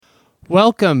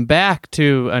Welcome back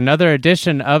to another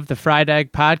edition of the Fried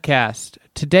Egg Podcast.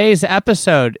 Today's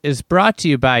episode is brought to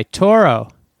you by Toro.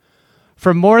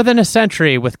 For more than a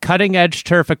century, with cutting-edge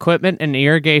turf equipment and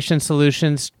irrigation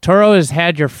solutions, Toro has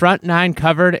had your front nine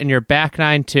covered and your back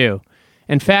nine too.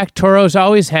 In fact, Toro's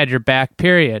always had your back,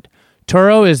 period.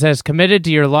 Toro is as committed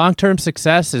to your long-term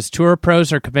success as tour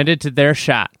pros are committed to their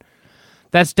shot.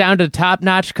 That's down to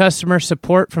top-notch customer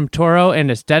support from Toro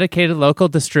and its dedicated local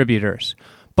distributors,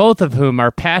 both of whom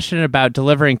are passionate about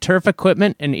delivering turf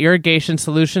equipment and irrigation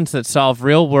solutions that solve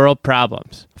real-world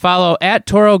problems. Follow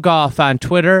 @Toro Golf on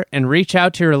Twitter and reach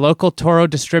out to your local Toro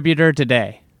distributor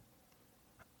today.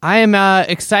 I am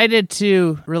excited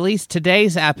to release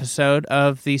today's episode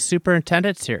of the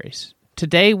Superintendent Series.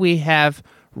 Today we have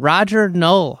Roger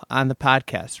Null on the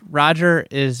podcast. Roger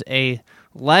is a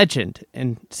legend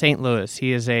in St. Louis.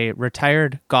 He is a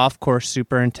retired golf course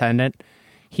superintendent.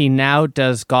 He now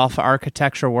does golf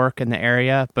architecture work in the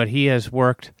area, but he has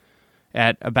worked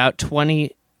at about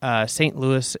 20 St.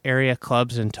 Louis area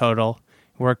clubs in total.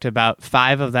 Worked about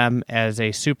 5 of them as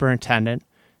a superintendent,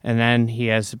 and then he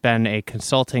has been a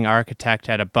consulting architect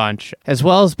at a bunch. As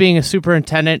well as being a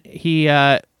superintendent, he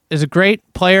is a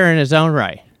great player in his own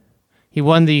right. He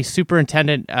won the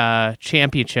Superintendent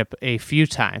Championship a few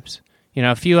times. You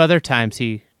know, a few other times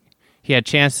he had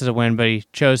chances to win, but he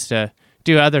chose to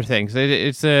do other things.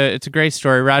 It's a great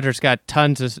story. Roger's got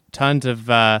tons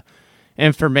of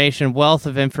information, wealth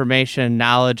of information,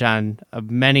 knowledge on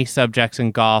many subjects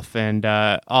in golf, and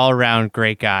all around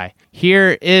great guy.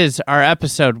 Here is our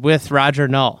episode with Roger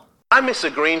Null. I miss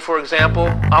a green, for example,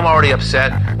 I'm already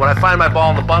upset. When I find my ball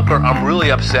in the bunker, I'm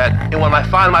really upset. And when I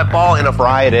find my ball in a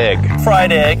fried egg.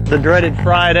 Fried egg. The dreaded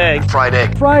fried egg. Fried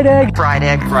egg. Fried egg. Fried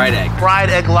egg. Fried egg. Fried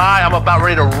egg lie, I'm about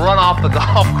ready to run off the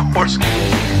golf course.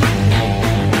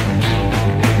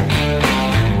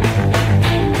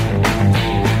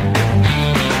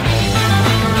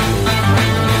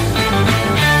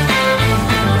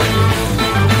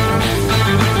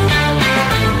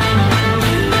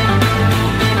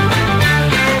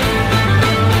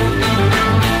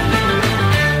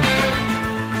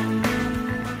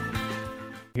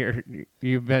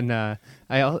 You've been.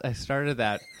 I started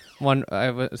that one.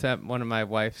 I was at one of my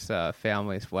wife's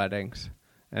family's weddings,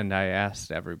 and I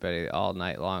asked everybody all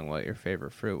night long what your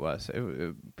favorite fruit was.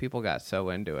 People got so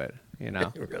into it, you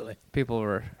know. Really? People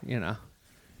were, you know.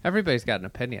 Everybody's got an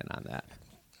opinion on that.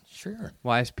 Sure.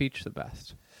 Why is peach the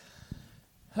best?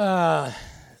 I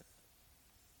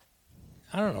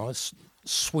don't know. It's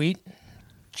sweet,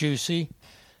 juicy.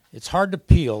 It's hard to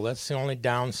peel. That's the only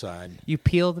downside. You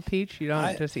peel the peach? You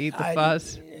don't just eat the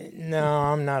fuzz? No,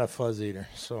 I'm not a fuzz eater.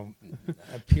 So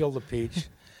I peel the peach,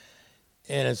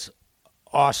 and it's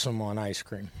awesome on ice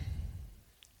cream.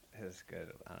 It's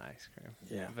good on ice cream.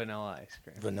 Yeah. Vanilla ice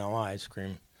cream. Vanilla ice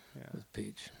cream with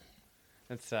peach.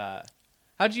 It's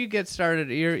how'd you get started?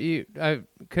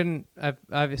 I've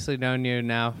obviously known you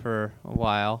now for a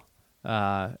while,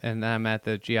 and I'm at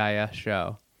the GIS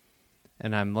show.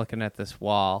 And I'm looking at this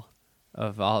wall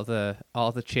of all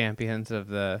the champions of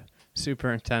the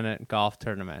Superintendent Golf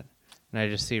Tournament, and I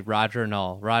just see Roger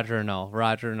Null, Roger Null,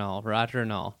 Roger Null, Roger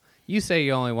Null. You say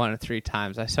you only won it 3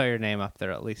 times. I saw your name up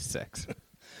there at least 6.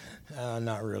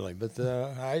 Not really, but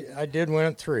I did win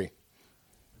it 3.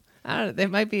 I don't know, they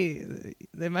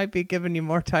might be giving you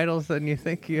more titles than you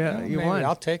think you won.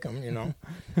 I'll take them. You know,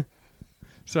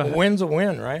 so a win's a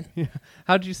win, right? Yeah.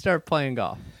 How'd you start playing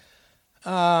golf?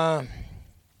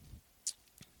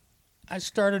 I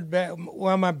started back.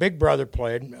 Well, my big brother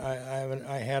played.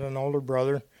 I had an older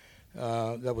brother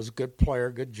that was a good player,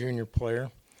 good junior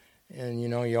player, and you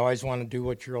know you always want to do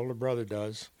what your older brother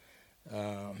does.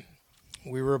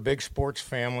 We were a big sports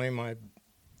family. My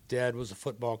dad was a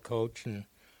football coach, and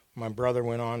my brother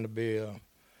went on to be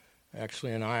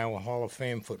actually an Iowa Hall of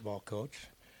Fame football coach,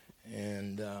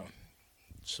 and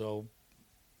so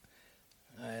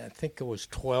I think I was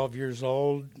 12 years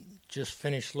old. Just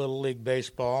finished Little League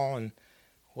baseball and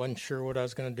wasn't sure what I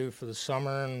was going to do for the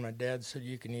summer. And my dad said,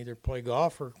 you can either play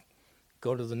golf or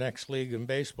go to the next league in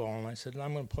baseball. And I said,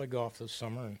 I'm going to play golf this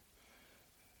summer. And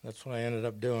that's what I ended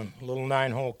up doing. A little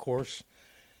 9-hole course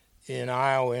in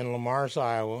Iowa, in Lamar's,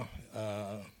 Iowa,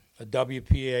 a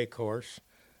WPA course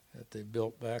that they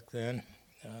built back then.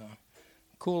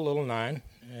 Cool little 9.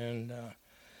 And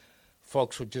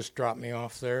folks would just drop me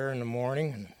off there in the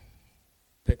morning and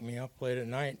pick me up late at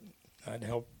night. I'd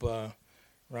help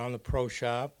around the pro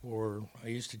shop, or I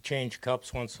used to change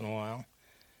cups once in a while,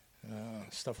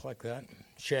 stuff like that.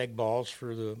 Shag balls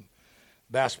for the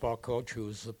basketball coach, who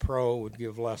was the pro, would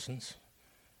give lessons.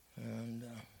 And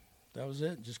that was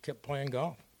it. Just kept playing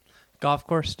golf. Golf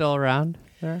course still around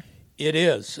there? It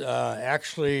is.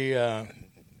 Actually,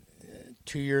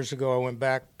 2 years ago, I went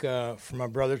back for my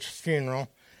brother's funeral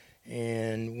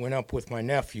and went up with my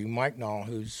nephew, Mike Null,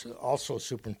 who's also a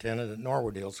superintendent at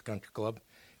Norwood Hills Country Club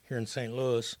here in St.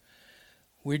 Louis.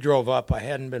 We drove up. I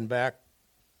hadn't been back,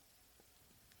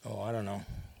 I don't know,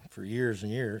 for years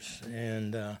and years.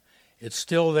 And it's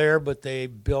still there, but they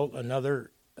built another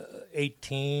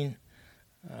 18.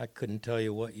 I couldn't tell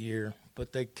you what year,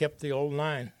 but they kept the old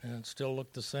 9, and it still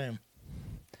looked the same.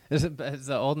 Is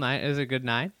the old 9? Is it a good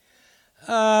 9?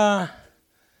 Yeah,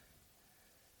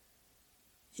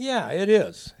 it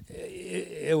is.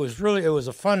 It was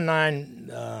a fun 9.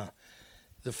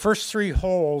 The first 3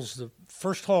 holes, the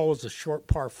first hole was a short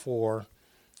par 4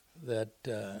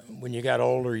 that when you got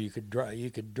older you could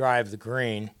drive the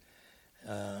green.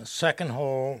 Second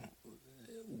hole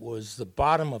was the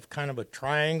bottom of kind of a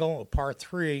triangle, a par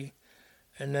 3,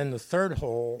 and then the third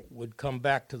hole would come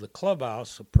back to the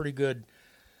clubhouse, a pretty good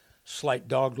slight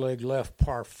dogleg left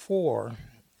par 4.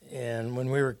 And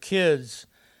when we were kids,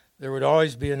 there would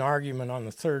always be an argument on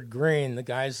the third green. The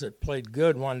guys that played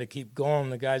good wanted to keep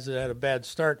going. The guys that had a bad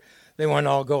start, they wanted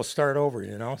to all go start over,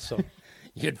 So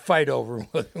you'd fight over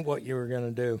what you were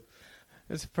going to do.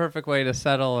 It's a perfect way to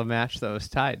settle a match that was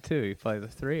tied, too. You play the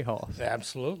 3 holes.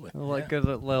 Absolutely. Like a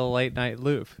little late-night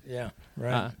loop. Yeah,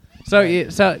 right. So you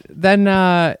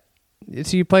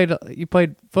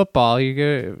played football.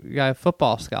 You got a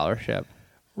football scholarship.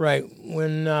 Right.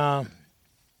 When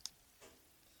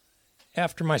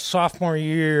after my sophomore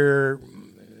year,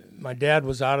 my dad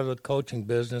was out of the coaching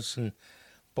business and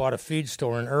bought a feed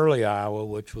store in Early, Iowa,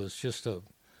 which was just a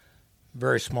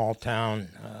very small town,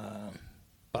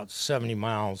 about 70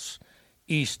 miles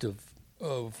east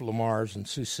of Lamar's in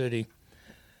Sioux City.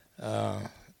 My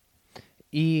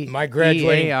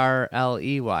Earley,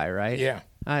 right? Yeah.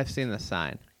 I've seen the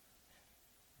sign.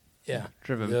 Yeah.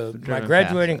 Driven my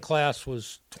graduating class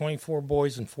was 24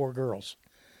 boys and 4 girls,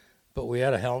 but we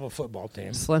had a hell of a football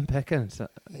team. Slim pickings,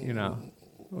 on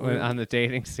the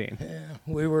dating scene. Yeah,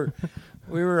 we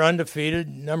were undefeated,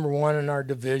 number 1 in our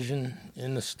division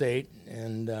in the state,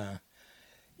 and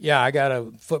I got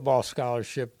a football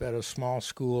scholarship at a small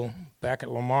school back at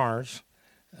Lamar's,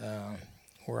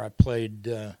 where I played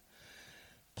a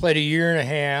year and a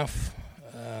half.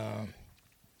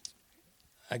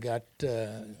 I got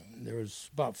there was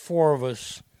about 4 of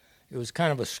us. It was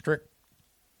kind of a strict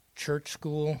church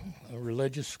school, a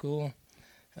religious school,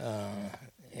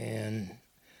 and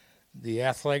the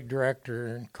athletic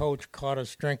director and coach caught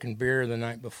us drinking beer the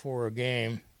night before a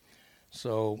game,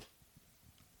 so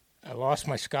I lost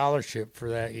my scholarship for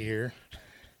that year,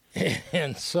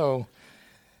 and so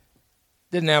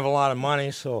didn't have a lot of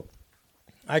money, so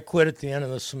I quit at the end of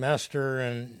the semester,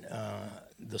 and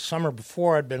the summer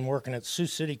before I'd been working at Sioux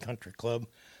City Country Club,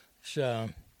 which I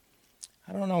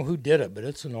don't know who did it, but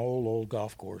it's an old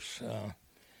golf course,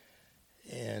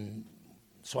 and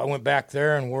so I went back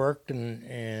there and worked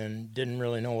and didn't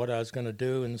really know what I was going to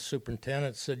do, and the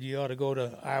superintendent said, you ought to go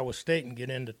to Iowa State and get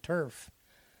into turf.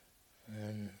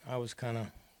 And I was kind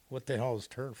of, what the hell is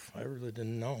turf? I really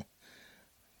didn't know.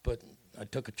 But I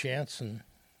took a chance, and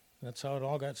that's how it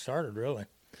all got started, really.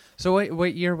 So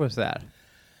what year was that?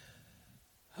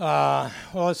 Well,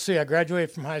 let's see. I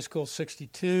graduated from high school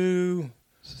 62.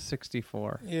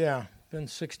 64. Yeah, been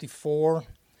 64.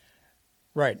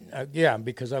 Right.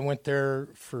 Because I went there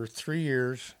for 3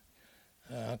 years,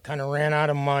 kind of ran out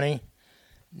of money,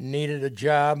 needed a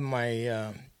job.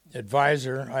 My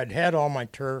advisor, I'd had all my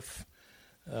turf,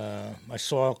 my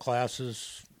soil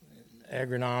classes,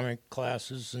 agronomic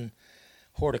classes, and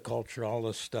horticulture, all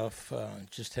this stuff.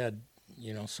 Just had,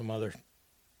 some other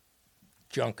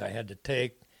junk I had to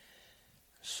take.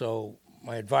 So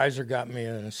my advisor got me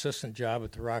an assistant job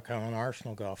at the Rock Island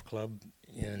Arsenal Golf Club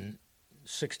in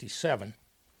 67.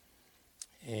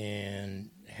 And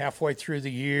halfway through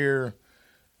the year,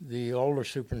 the older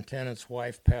superintendent's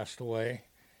wife passed away,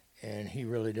 and he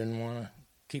really didn't want to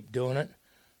keep doing it.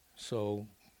 So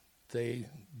they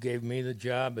gave me the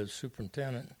job as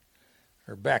superintendent.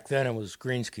 Or back then it was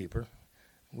greenskeeper.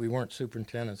 We weren't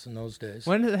superintendents in those days.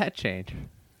 When did that change?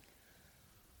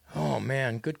 Oh,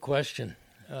 man, good question.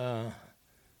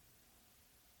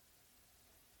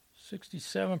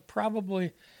 67,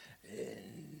 probably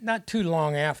not too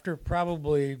long after,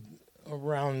 probably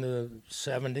around the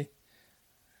 70,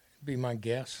 be my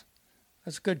guess.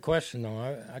 That's a good question,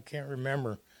 though. I can't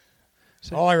remember.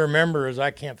 So, all I remember is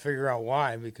I can't figure out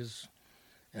why,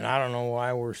 and I don't know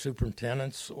why we're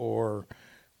superintendents or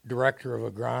director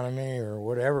of agronomy or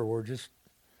whatever. We're just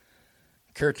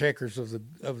caretakers of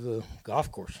the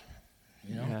golf course,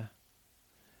 Yeah.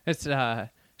 It's so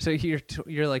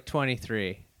you're like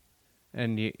 23.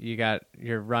 and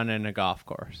you're running a golf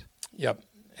course. Yep.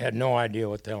 Had no idea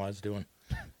what the hell I was doing.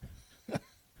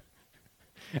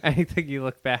 Anything you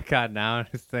look back on now and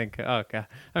just think, oh, God.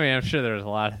 I mean, I'm sure there's a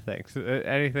lot of things.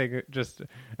 Anything just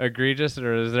egregious,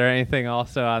 or is there anything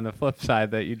also on the flip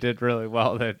side that you did really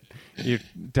well that you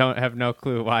don't have no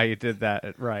clue why you did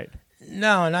that right?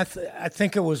 No, and I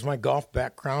think it was my golf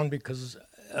background because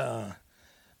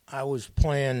I was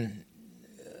playing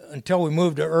until we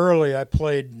moved to Early. I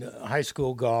played high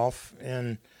school golf,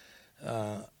 and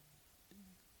then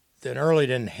Early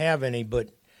didn't have any,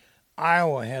 but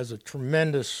Iowa has a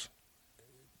tremendous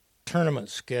tournament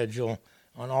schedule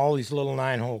on all these little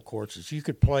 9-hole courses. You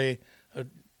could play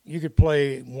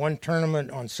one tournament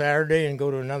on Saturday and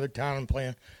go to another town and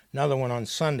play another one on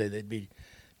Sunday. They'd be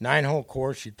 9-hole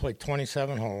course. You'd play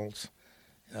 27 holes.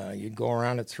 You'd go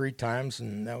around it 3 times,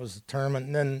 and that was the tournament.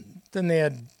 And then they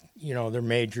had, their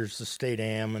majors, the State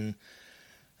Am and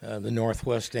the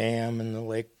Northwest Am and the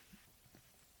Lake.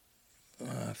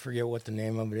 I forget what the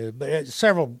name of it is, but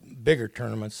several bigger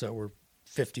tournaments that were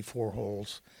 54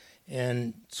 holes.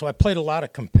 And so I played a lot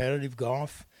of competitive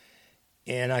golf,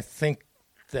 and I think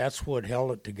that's what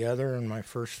held it together in my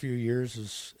first few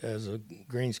years as a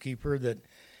greenskeeper, that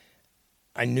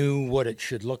I knew what it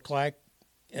should look like,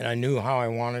 and I knew how I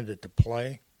wanted it to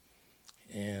play.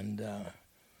 And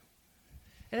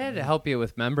it had to help you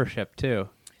with membership, too.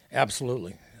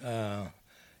 Absolutely. I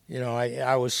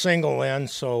was single then,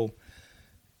 so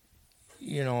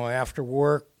after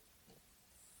work,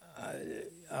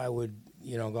 I would,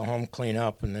 go home, clean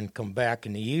up, and then come back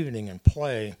in the evening and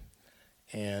play.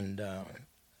 And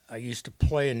I used to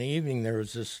play in the evening. There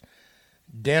was this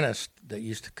dentist that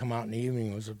used to come out in the evening.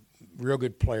 He was a real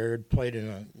good player. Had played in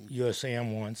a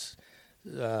USAM once.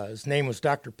 His name was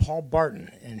Dr. Paul Barton,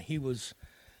 and he was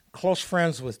close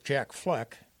friends with Jack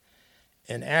Fleck,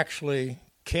 and actually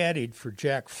caddied for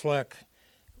Jack Fleck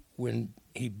when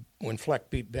Fleck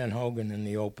beat Ben Hogan in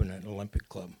the Open at Olympic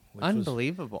Club. Which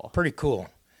Unbelievable. Was pretty cool.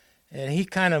 And he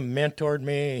kind of mentored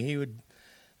me.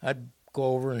 I'd go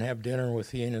over and have dinner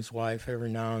with he and his wife every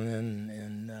now and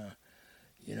then,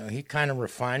 and he kind of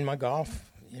refined my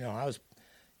golf. I was,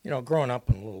 growing up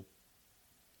in a little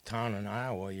town in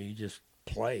Iowa, you just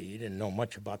play. You didn't know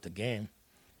much about the game.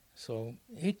 So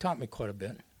he taught me quite a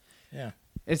bit. Yeah.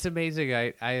 It's amazing.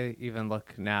 I even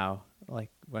look now, like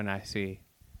when I see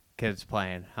kids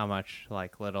playing, how much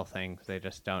like little things they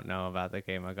just don't know about the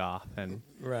game of golf. And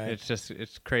right.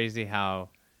 It's crazy how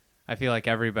I feel like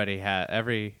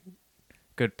every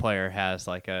good player has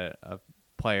like a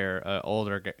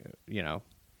older,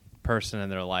 person in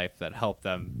their life that helped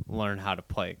them learn how to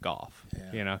play golf,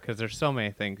 because there's so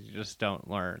many things you just don't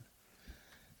learn.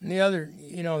 And the other,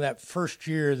 that first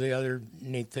year, the other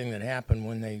neat thing that happened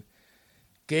when they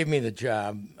gave me the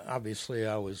job, obviously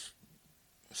I was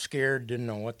scared, didn't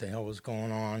know what the hell was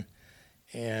going on.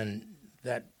 And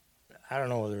that, I don't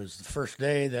know whether it was the first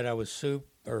day that I was head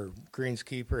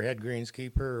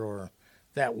greenskeeper, or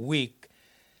that week.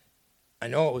 I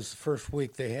know it was the first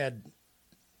week they had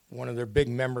one of their big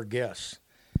member guests.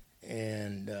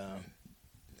 And,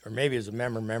 or maybe it was a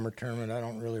member tournament, I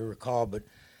don't really recall, but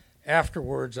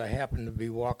afterwards, I happened to be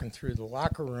walking through the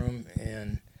locker room,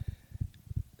 and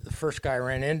the first guy I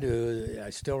ran into, I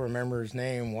still remember his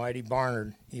name, Whitey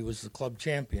Barnard. He was the club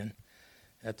champion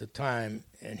at the time,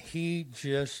 and he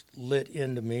just lit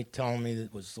into me, telling me that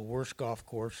it was the worst golf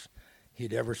course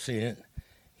he'd ever seen it.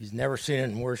 He's never seen it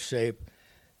in worse shape.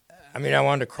 I mean, I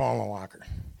wanted to crawl in the locker.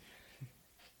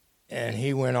 And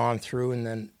he went on through, and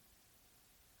then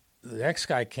the next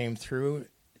guy came through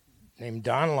named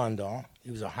Don Lundahl. He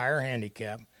was a higher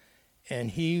handicap, and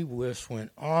he just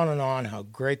went on and on how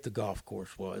great the golf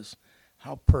course was,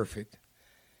 how perfect.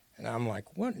 And I'm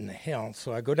like, what in the hell?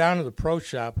 So I go down to the pro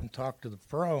shop and talk to the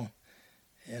pro,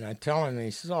 and I tell him, and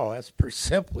he says, oh, that's pretty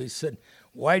simple. He said,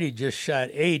 Whitey just shot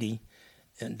 80,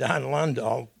 and Don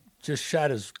Lundahl just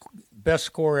shot his best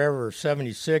score ever,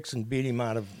 76, and beat him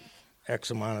out of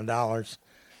X amount of dollars.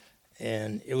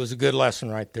 And it was a good lesson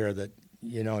right there that,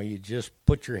 you just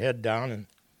put your head down and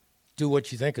do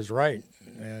what you think is right.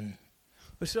 And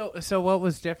so what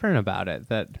was different about it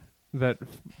that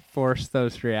forced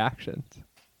those reactions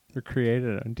or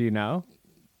created them? Do you know?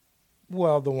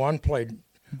 Well, the one played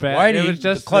but Whitey, it was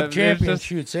just the club champion,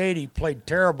 shoots 80, played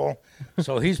terrible,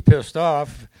 so he's pissed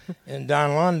off. And Don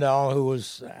Lundahl, who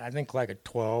was, I think, like a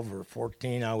 12 or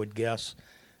 14, I would guess,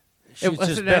 it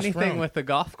wasn't anything round. With the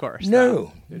golf course.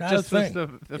 No, it not just a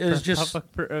thing. Was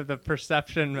the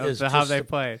perception of how they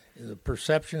played. The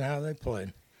perception how they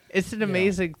played. It's an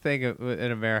amazing thing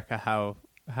in America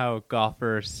how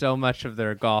golfers, so much of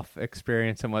their golf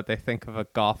experience and what they think of a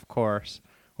golf course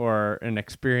or an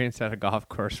experience at a golf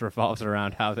course revolves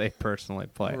around how they personally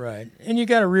play. Right. And you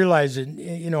got to realize that,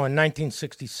 in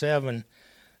 1967,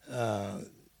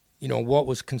 what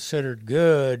was considered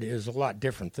good is a lot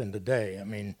different than today. I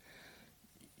mean,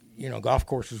 golf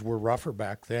courses were rougher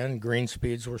back then. Green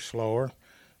speeds were slower.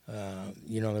 There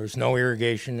was no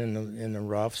irrigation in the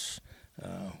roughs,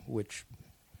 which,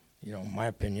 in my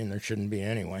opinion, there shouldn't be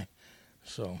anyway.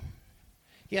 So,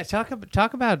 yeah, talk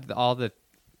about all the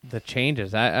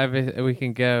changes. We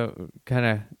can go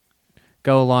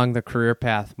along the career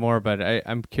path more, but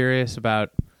I'm curious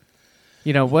about,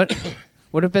 what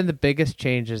have been the biggest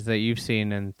changes that you've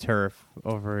seen in turf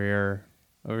over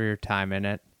your time in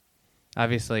it?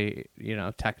 Obviously,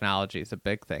 technology is a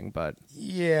big thing, but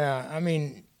yeah, I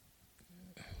mean,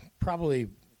 probably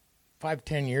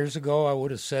 5-10 years ago, I would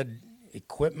have said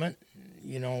equipment.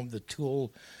 The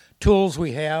tools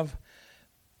we have,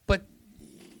 but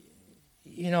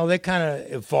they kind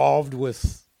of evolved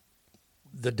with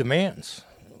the demands.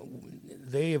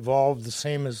 They evolved the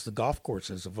same as the golf course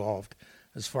has evolved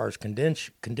as far as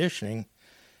conditioning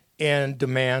and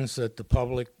demands that the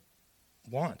public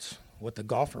wants, what the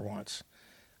golfer wants.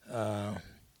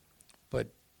 But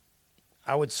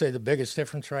I would say the biggest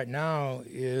difference right now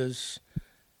is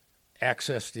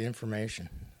access to information,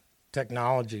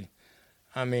 technology.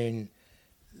 I mean,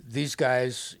 these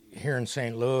guys here in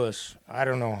St. Louis, I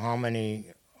don't know how many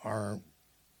are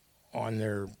on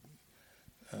their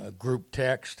group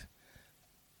text,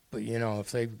 but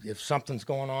if something's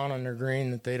going on their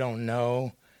green that they don't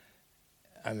know,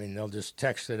 I mean, they'll just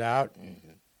text it out. And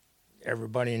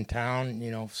everybody in town,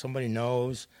 if somebody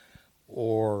knows,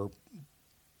 or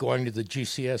going to the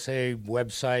GCSAA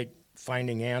website,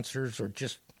 finding answers, or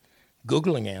just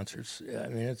Googling answers. I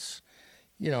mean, it's,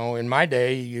 in my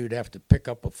day, you'd have to pick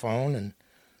up a phone and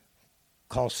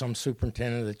call some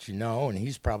superintendent that and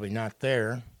he's probably not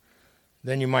there.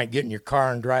 Then you might get in your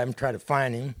car and drive and try to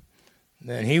find him.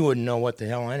 Then he wouldn't know what the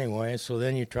hell anyway, so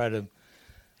then you try to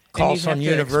call some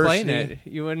university. Explain it.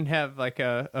 You wouldn't have like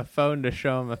a phone to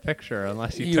show him a picture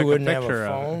unless you took a picture wouldn't have a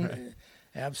phone. of it.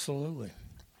 Absolutely.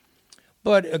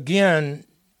 But again,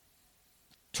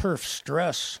 turf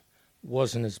stress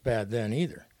wasn't as bad then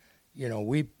either.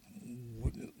 We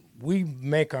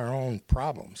make our own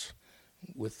problems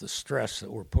with the stress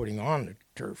that we're putting on the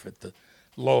turf at the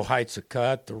low heights of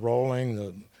cut, the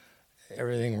rolling,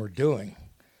 everything we're doing.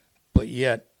 But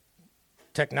yet,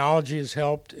 technology has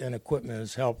helped and equipment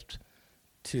has helped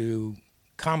to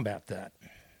combat that.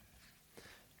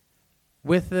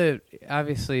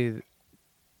 Obviously,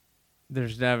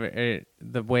 there's never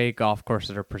the way golf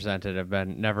courses are presented have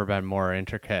never been more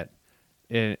intricate.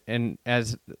 And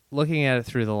as looking at it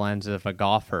through the lens of a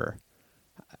golfer,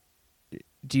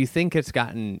 do you think it's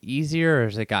gotten easier or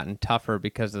has it gotten tougher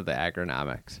because of the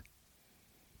agronomics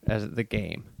as the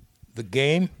game? The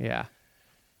game? Yeah.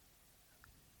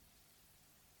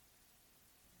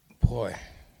 Boy,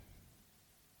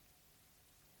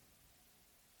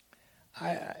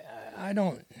 I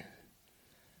don't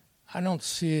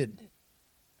see it.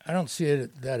 I don't see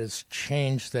it that it's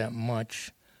changed that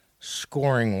much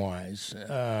scoring wise.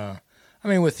 I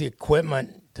mean, with the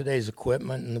equipment, today's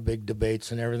equipment and the big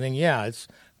debates and everything, yeah, it's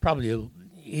probably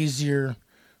easier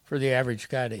for the average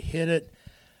guy to hit it,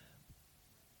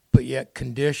 but yet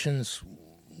conditions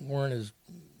weren't as,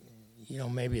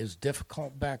 maybe as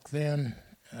difficult back then.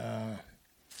 I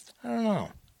don't know.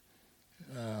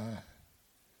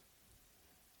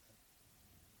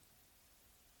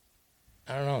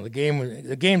 I don't know.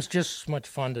 The game's just as much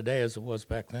fun today as it was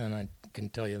back then. I can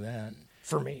tell you that.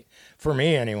 For me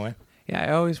anyway. Yeah,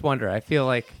 I always wonder. I feel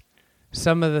like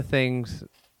some of the things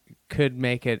could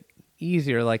make it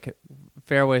easier, like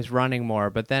fairways running more,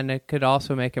 but then it could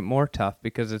also make it more tough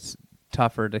because it's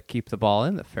tougher to keep the ball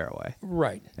in the fairway.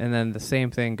 Right. And then the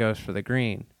same thing goes for the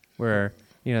green, where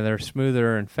they're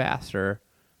smoother and faster,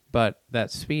 but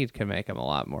that speed can make them a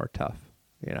lot more tough.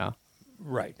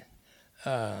 Right.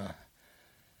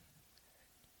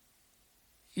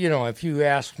 If you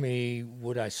asked me,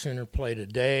 would I sooner play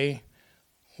today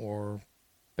or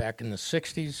back in the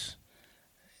 60s,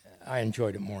 I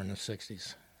enjoyed it more in the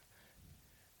 60s.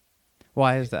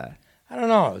 Why is that? I don't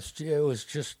know. It was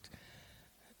just,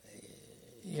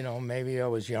 maybe I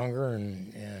was younger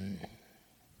and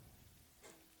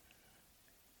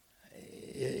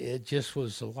it just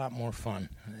was a lot more fun.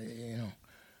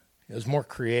 It was more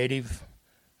creative.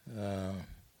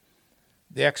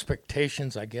 The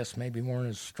expectations, I guess, maybe weren't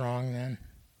as strong then.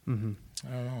 Mm-hmm.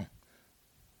 I don't know.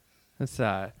 That's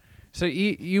so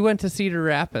you went to Cedar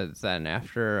Rapids then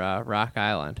after Rock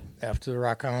Island. After the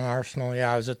Rock Island Arsenal,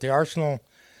 yeah, I was at the Arsenal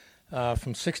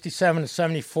from 67 to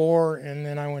 74, and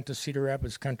then I went to Cedar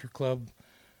Rapids Country Club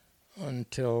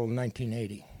until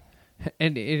 1980.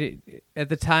 And at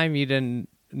the time, you didn't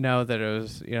know that it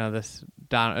was, this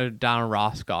Donald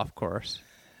Ross golf course.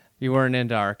 You weren't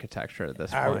into architecture at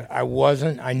this point. I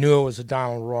wasn't. I knew it was a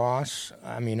Donald Ross.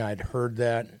 I mean, I'd heard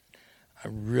that. I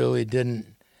really didn't.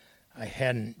 I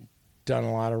hadn't done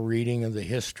a lot of reading of the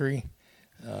history.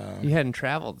 You hadn't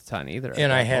traveled a ton either.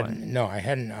 And I hadn't. No, I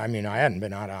hadn't. I mean, I hadn't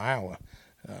been out of Iowa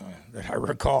that I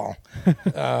recall.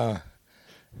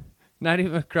 Not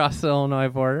even across the Illinois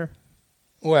border?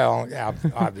 Well,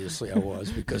 obviously I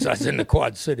was, because I was in the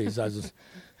Quad Cities.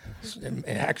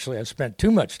 Actually, I spent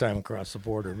too much time across the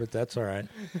border, but that's all right.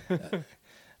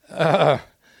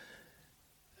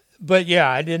 But yeah,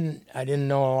 I didn't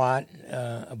know a lot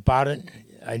about it.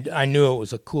 I knew it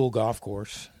was a cool golf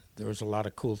course. There was a lot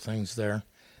of cool things there,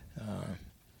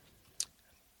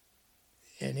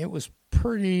 and it was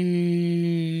pretty.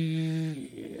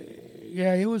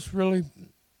 Yeah, it was really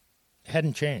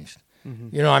hadn't changed.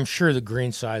 Mm-hmm. I'm sure the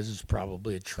green sizes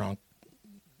probably had shrunk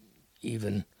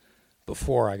even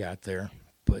before I got there,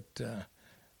 but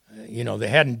they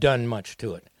hadn't done much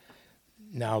to it.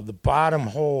 Now the bottom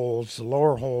holes, the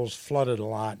lower holes flooded a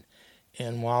lot,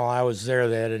 and while I was there,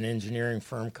 they had an engineering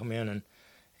firm come in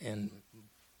and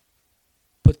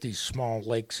put these small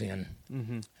lakes in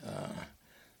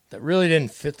that really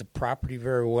didn't fit the property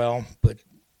very well. But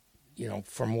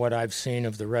from what I've seen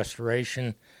of the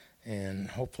restoration, and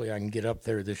hopefully I can get up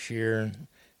there this year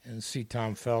and see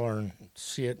Tom Feller and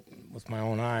see it with my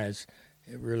own eyes,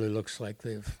 it really looks like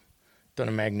they've done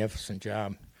a magnificent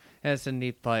job. It's a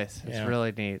neat place. It's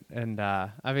really neat. And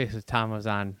obviously Tom was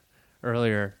on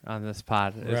earlier on this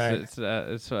pod.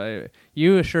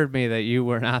 You assured me that you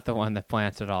were not the one that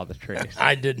planted all the trees.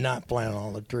 I did not plant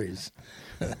all the trees.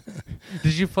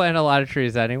 Did you plant a lot of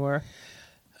trees anywhere?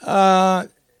 Not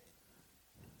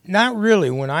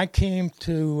really. When I came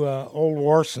to Old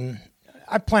Warson,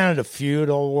 I planted a few at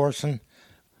Old Warson,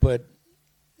 but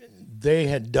they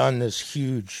had done this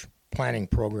huge planting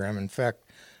program. In fact,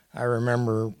 I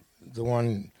remember the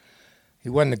one, he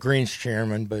wasn't the Greens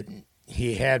chairman, but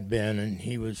he had been, and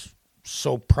he was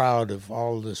so proud of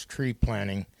all of this tree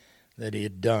planting that he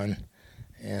had done.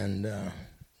 And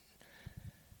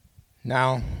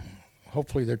now,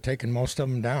 hopefully, they're taking most of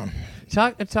them down.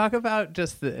 Talk about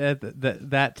just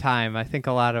that time. I think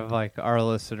a lot of our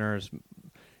listeners,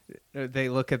 they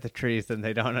look at the trees and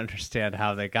they don't understand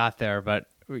how they got there. But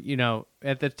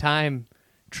at the time,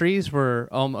 trees were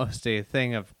almost a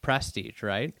thing of prestige,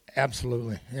 right?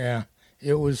 Absolutely, yeah.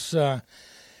 It was,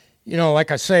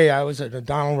 like I say, I was at a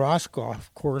Donald Ross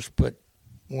golf course, but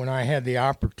when I had the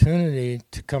opportunity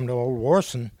to come to Old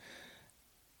Warson,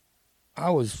 I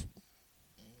was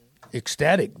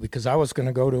ecstatic because I was going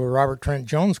to go to a Robert Trent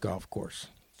Jones golf course.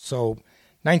 So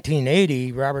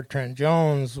 1980, Robert Trent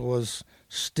Jones was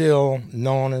still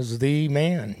known as the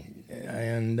man.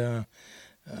 And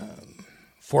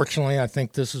fortunately, I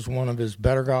think this is one of his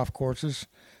better golf courses.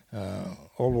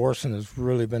 Old Warson has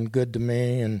really been good to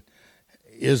me and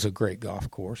is a great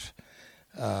golf course.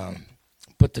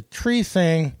 But the tree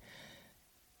thing,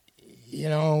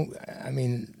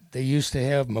 they used to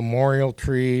have memorial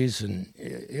trees, and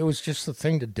it was just the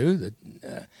thing to do. That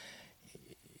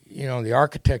the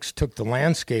architects took the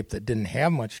landscape that didn't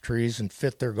have much trees and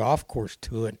fit their golf course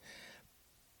to it.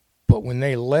 But when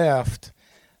they left,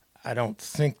 I don't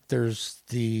think there's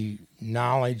the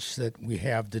knowledge that we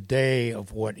have today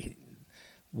of what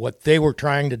they were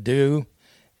trying to do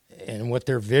and what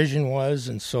their vision was.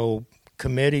 And so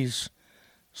committees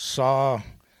saw,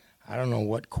 I don't know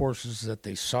what courses that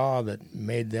they saw that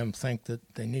made them think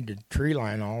that they needed to tree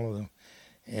line all of them.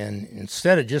 And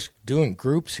instead of just doing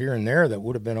groups here and there that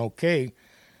would have been okay,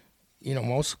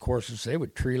 most of the courses, they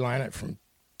would tree line it from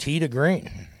tee to green,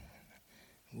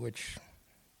 which,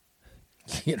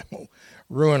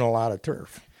 ruin a lot of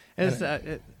turf.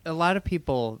 A lot of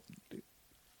people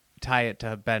tie it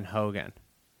to Ben Hogan,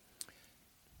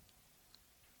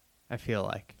 I feel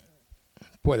like.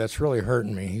 Boy, that's really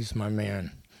hurting me. He's my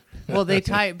man. Well, they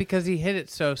tie it because he hit it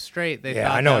so straight. They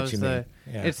thought I know that what was you mean.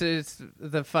 Yeah. It's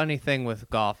the funny thing with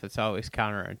golf. It's always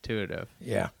counterintuitive.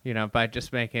 Yeah. By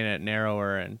just making it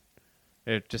narrower, and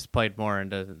it just played more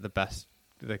into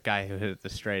the guy who hit it the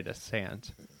straightest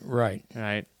hands. Right.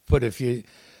 Right. But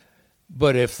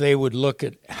if they would look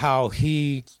at how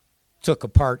he took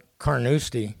apart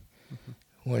Carnoustie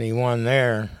when he won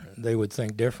there, they would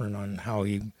think different on how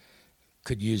he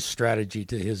could use strategy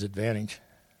to his advantage.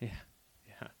 Yeah.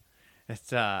 It's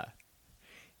so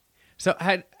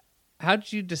how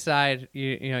did you decide?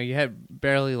 You had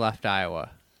barely left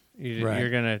Iowa. You're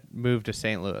going to move to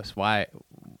St. Louis.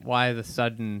 Why the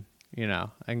sudden,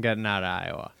 and getting out of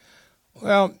Iowa?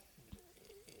 Well,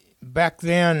 back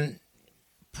then,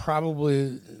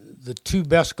 probably the two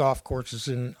best golf courses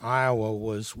in Iowa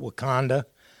was Wakanda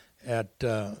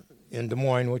in Des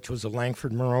Moines, which was a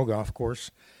Langford Monroe golf course,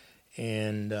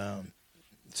 and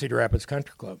Cedar Rapids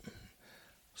Country Club.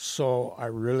 So I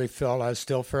really felt I was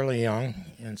still fairly young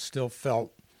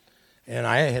and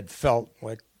I had felt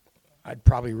like I'd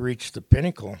probably reached the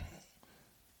pinnacle.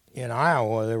 In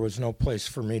Iowa, there was no place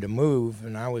for me to move,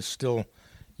 and I was still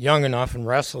young enough and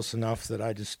restless enough that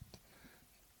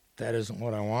that isn't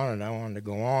what I wanted. I wanted to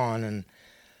go on, and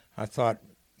I thought,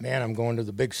 man, I'm going to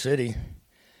the big city.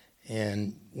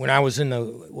 And when I was in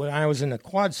the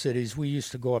Quad Cities, we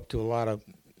used to go up to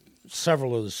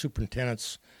several of the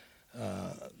superintendents'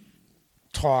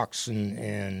 talks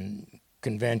and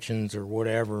conventions or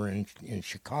whatever in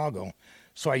Chicago.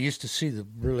 So I used to see the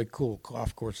really cool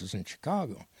golf courses in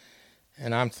Chicago.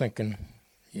 And I'm thinking,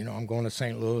 I'm going to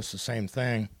St. Louis, the same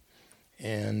thing.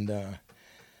 And,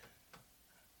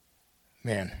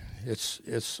 man,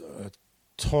 it's a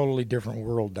totally different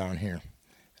world down here.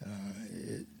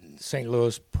 St.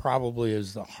 Louis probably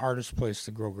is the hardest place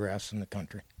to grow grass in the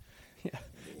country. Yeah.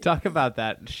 Talk about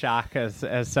that shock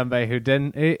as somebody who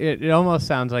didn't. It almost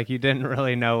sounds like you didn't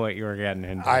really know what you were getting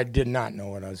into. I did not know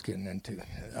what I was getting into.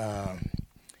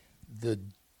 The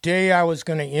day I was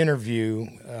going to interview,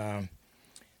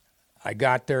 I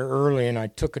got there early and I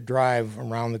took a drive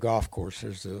around the golf course.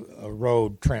 There's a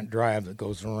road, Trent Drive, that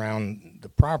goes around the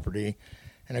property,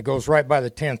 and it goes right by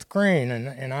the 10th green.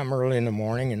 And I'm early in the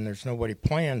morning and there's nobody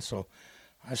playing, so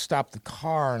I stopped the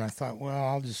car and I thought, well,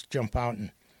 I'll just jump out and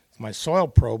my soil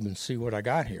probe and see what I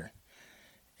got here.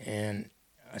 And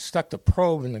I stuck the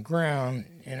probe in the ground,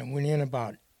 and it went in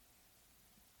about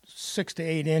 6 to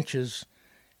 8 inches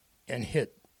and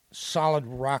hit solid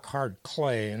rock-hard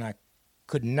clay, and I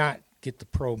could not get the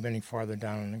probe any farther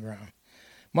down in the ground.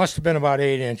 Must have been about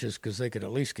 8 inches because they could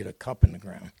at least get a cup in the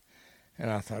ground. And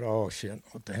I thought, oh, shit,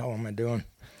 what the hell am I doing?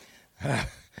 And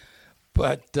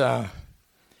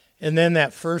then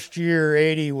that first year,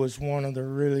 80 was one of the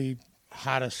really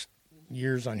hottest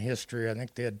years on history. I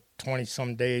think they had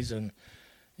 20-some days in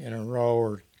a row,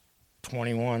 or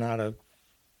 21 out of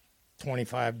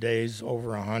 25 days over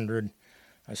 100.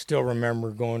 I still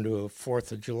remember going to a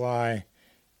 4th of July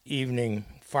evening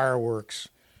fireworks,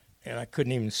 and I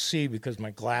couldn't even see because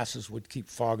my glasses would keep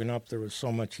fogging up. There was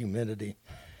so much humidity.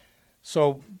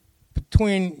 So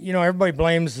everybody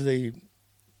blames the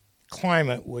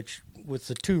climate, which with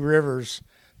the two rivers,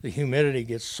 the humidity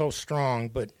gets so strong,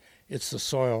 but it's the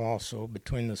soil also.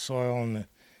 Between the soil and the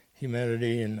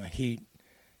humidity and the heat,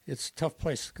 it's a tough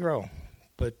place to grow.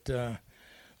 But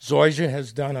zoysia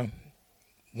has done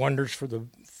wonders for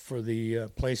the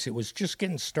place. It was just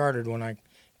getting started when I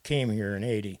came here in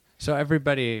 80. So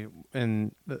everybody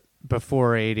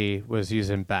before 80 was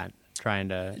using bent, trying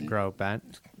to grow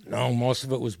bent? No, most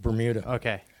of it was Bermuda.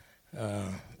 Okay.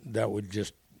 That would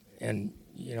just, and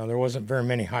there wasn't very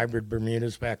many hybrid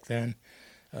Bermudas back then.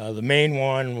 The main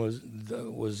one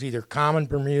was either common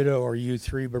Bermuda or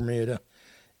U3 Bermuda,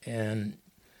 and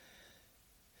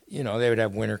they would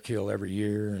have winter kill every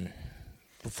year. And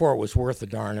before it was worth a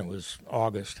darn, it was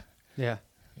August. Yeah.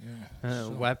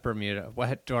 Wet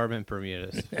dormant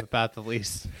Bermudas, about the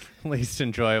least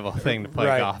enjoyable thing to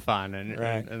play golf on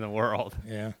in the world.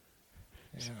 Yeah.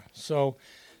 So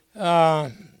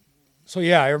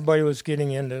everybody was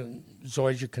getting into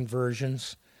zoysia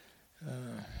conversions.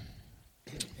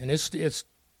 And it's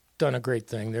done a great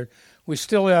thing. There, we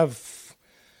still have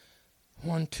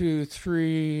 1, 2,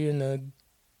 3 in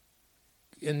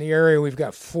the area. We've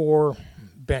got 4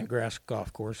 bent grass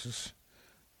golf courses.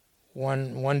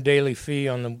 One daily fee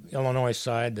on the Illinois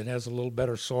side that has a little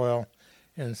better soil,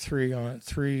 and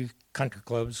 3 country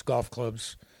clubs, golf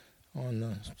clubs, on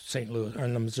the St. Louis or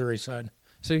on the Missouri side.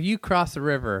 So you cross the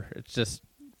river, it's just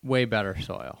way better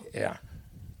soil. Yeah.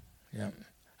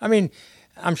 I mean,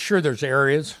 I'm sure there's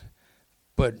areas,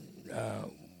 but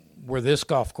where this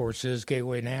golf course is,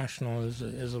 Gateway National,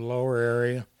 is a lower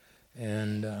area.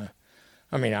 And,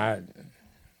 I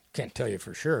can't tell you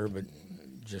for sure, but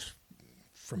just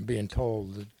from being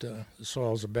told that the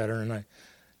soils are better, and I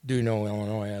do know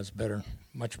Illinois has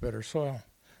much better soil.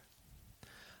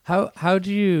 How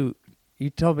do you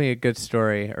told me a good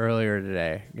story earlier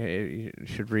today. You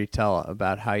should retell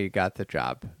about how you got the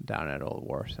job down at Old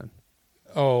Warson.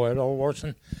 Oh, at Old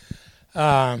Warson?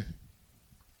 Well,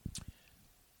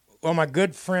 my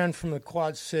good friend from the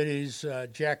Quad Cities,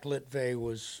 Jack Litvey,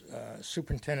 was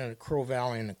superintendent of Crow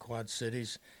Valley in the Quad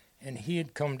Cities, and he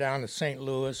had come down to St.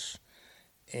 Louis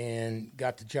and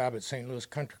got the job at St. Louis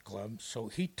Country Club. So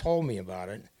he told me about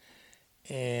it.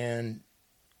 And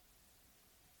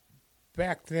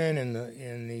back then in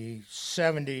the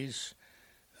 70s,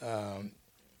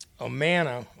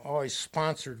 Amana always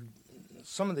sponsored,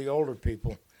 some of the older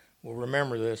people will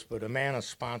remember this, but Amana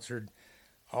sponsored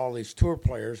all these tour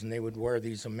players, and they would wear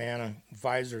these Amana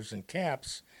visors and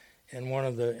caps. And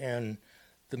the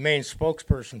main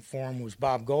spokesperson for them was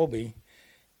Bob Golby,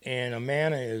 and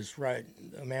Amana's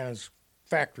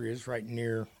factory is right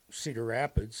near Cedar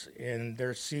Rapids, and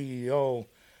their CEO,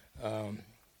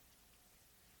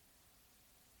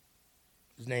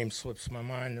 his name slips my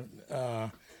mind,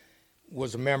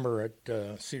 was a member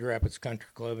at Cedar Rapids Country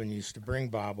Club and used to bring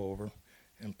Bob over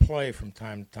and play from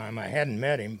time to time. I hadn't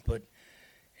met him, but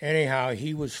anyhow,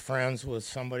 he was friends with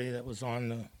somebody that was on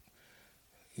the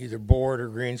either board or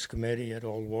greens committee at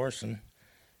Old Warson,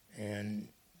 and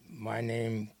my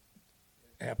name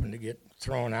happened to get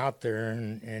thrown out there,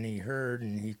 and he heard,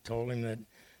 and he told him that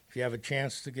if you have a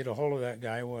chance to get a hold of that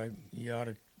guy, why you ought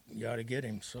to get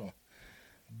him. So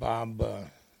Bob,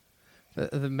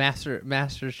 the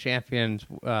Masters champion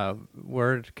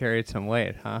word carried some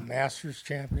weight, huh? Masters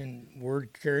champion word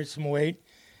carried some weight,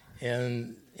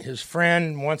 and his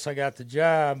friend, once I got the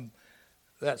job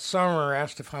that summer,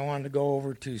 asked if I wanted to go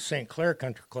over to St. Clair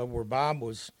Country Club, where Bob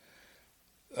was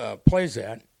plays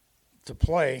at, to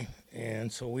play.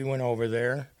 And so we went over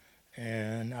there,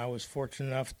 and I was fortunate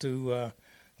enough to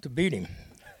beat him.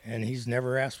 And he's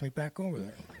never asked me back over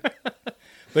there.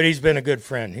 But he's been a good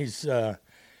friend. He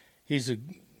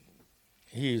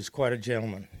is quite a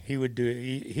gentleman. He would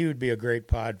be a great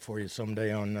pod for you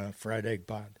someday on Fried Egg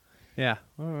Pod. Yeah,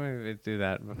 well, maybe do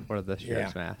that before this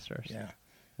year's Masters. Yeah.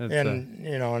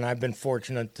 And I've been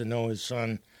fortunate to know his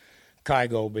son, Kai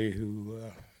Golby, who,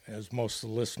 as most of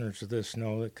the listeners of this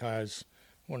know, that Kai's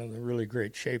one of the really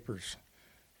great shapers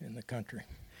in the country.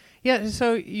 Yeah,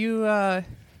 so you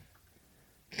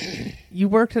you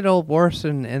worked at Old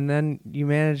Warson, and then you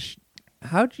managed.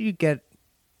 How did you get?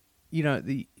 You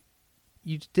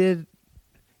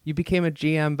became a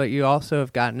GM, but you also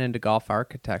have gotten into golf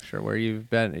architecture, where you've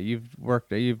been a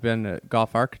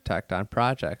golf architect on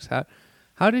projects.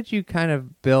 How did you kind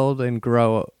of build and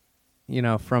grow,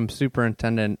 from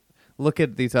superintendent, look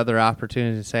at these other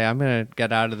opportunities and say, I'm going to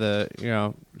get out of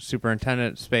the,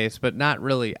 superintendent space, but not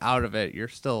really out of it. You're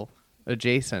still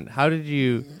adjacent. How did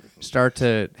you start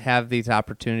to have these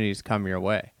opportunities come your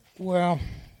way? Well,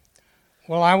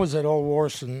 I was at Old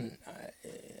Warson.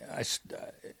 I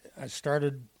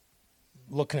started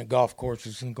looking at golf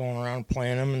courses and going around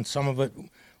playing them, and some of it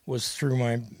was through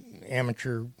my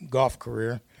amateur golf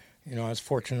career. I was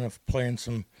fortunate enough playing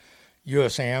some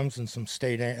USAMs and some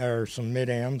some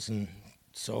mid-ams, and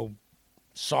so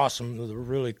saw some of the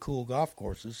really cool golf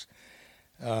courses.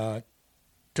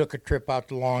 Took a trip out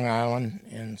to Long Island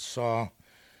and saw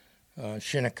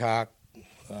Shinnecock,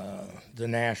 the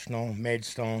National,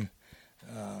 Maidstone.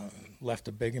 Left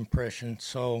a big impression.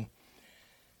 So,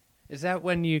 is that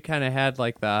when you kind of had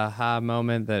like the aha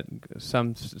moment that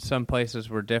some places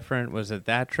were different? Was it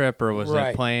that trip, or was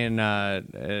it playing in a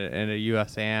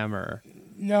USAM? Or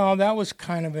no, that was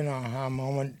kind of an aha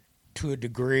moment to a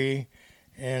degree,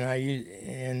 and I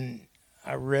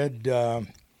read what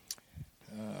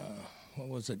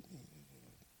was it,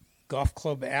 Golf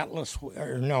Club Atlas,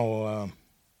 or no,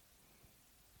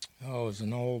 it was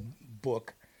an old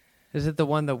book. Is it the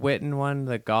one, the Witten one,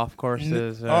 the golf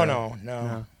courses? No,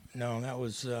 that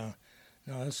was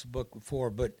this is a book before.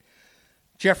 But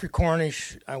Jeffrey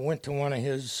Cornish, I went to one of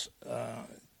his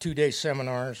 2-day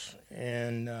seminars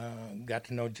and got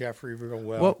to know Jeffrey real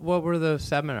well. What were those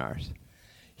seminars?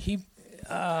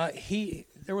 There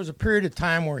was a period of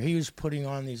time where he was putting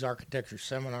on these architecture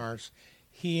seminars.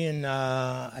 He and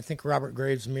I think Robert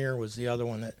Gravesmere was the other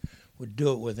one that would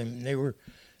do it with him. They were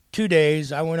 2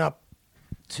 days. I went up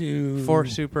to... For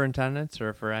superintendents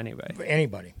or for anybody? For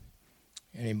anybody.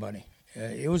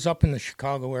 It was up in the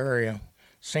Chicago area.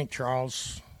 St.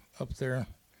 Charles up there.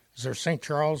 Is there St.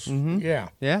 Charles? Mm-hmm. Yeah.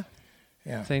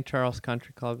 St. Charles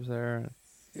Country Club's there.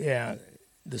 Yeah.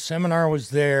 The seminar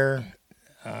was there.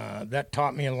 That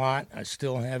taught me a lot. I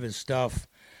still have his stuff.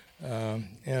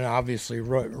 And obviously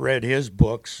read his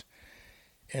books.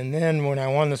 And then when I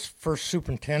won this first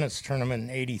superintendent's tournament in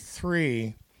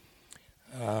 1983,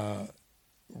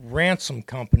 Ransom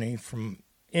Company from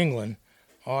England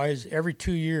always every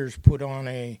 2 years put on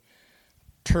a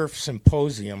turf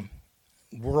symposium,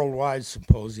 worldwide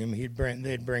symposium.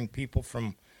 They'd bring people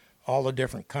from all the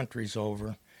different countries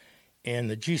over, and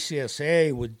the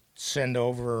GCSAA would send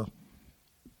over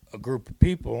a group of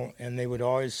people, and they would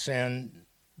always send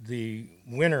the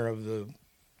winner of the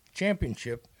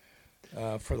championship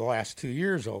for the last 2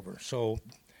 years over. So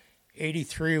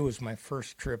 83 was my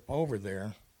first trip over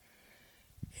there,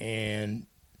 and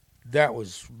that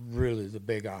was really the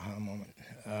big aha moment.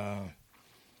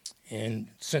 And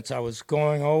since I was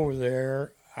going over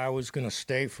there, I was going to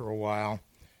stay for a while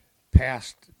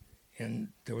and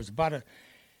there was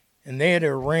and they had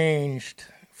arranged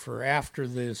for after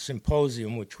the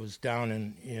symposium, which was down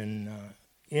in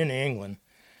England,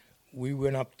 we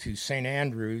went up to St.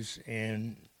 Andrews,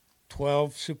 and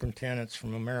 12 superintendents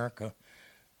from America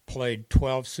played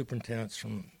 12 superintendents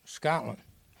from Scotland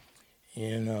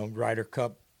in a Ryder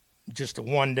Cup, just a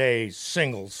one-day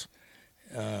singles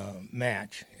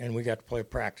match. And we got to play a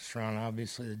practice round,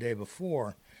 obviously, the day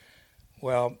before.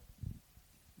 Well,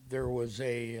 there was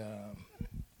at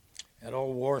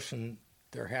Old Warson,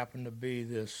 there happened to be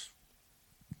this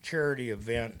charity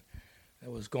event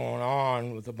that was going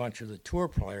on with a bunch of the tour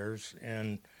players,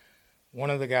 and one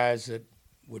of the guys that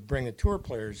would bring the tour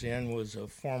players in was a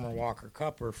former Walker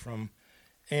Cupper from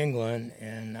England,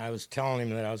 and I was telling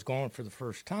him that I was going for the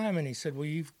first time, and he said,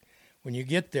 well, when you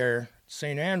get there,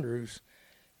 St. Andrews,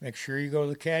 make sure you go to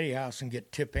the caddy house and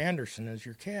get Tip Anderson as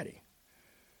your caddy.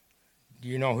 Do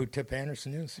you know who Tip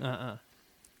Anderson is?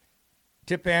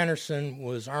 Tip Anderson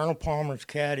was Arnold Palmer's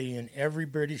caddy in every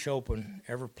British Open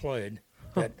ever played,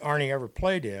 that Arnie ever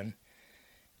played in.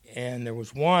 And there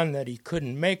was one that he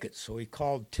couldn't make it, so he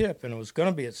called Tip, and it was going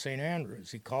to be at St.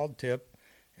 Andrews. He called Tip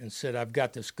and said, I've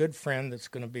got this good friend that's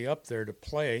going to be up there to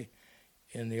play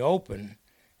in the Open,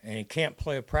 and he can't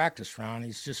play a practice round.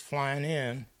 He's just flying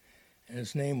in, and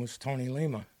his name was Tony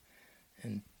Lima.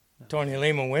 And Tony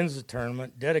Lima wins the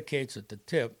tournament, dedicates it to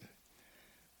Tip.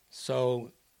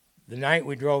 So the night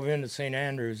we drove into St.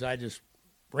 Andrews, I just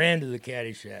ran to the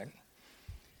caddy shack.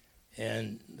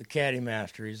 And the caddy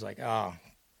master, he's like,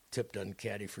 Tip doesn't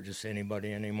caddy for just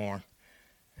anybody anymore.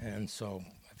 And so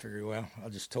I figured, well, I'll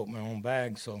just tote my own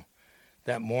bag. So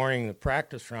that morning, the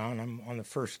practice round, I'm on the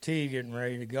first tee getting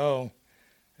ready to go.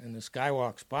 And this guy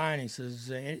walks by and he says,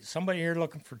 hey, somebody here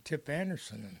looking for Tip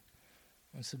Anderson? And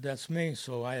I said, that's me.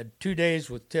 So I had 2 days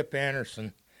with Tip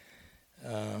Anderson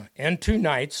and 2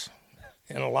 nights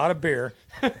and a lot of beer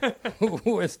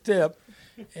with Tip.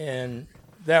 And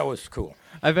that was cool.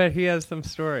 I bet he has some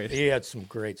stories. He had some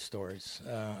great stories.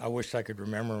 I wish I could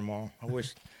remember them all. I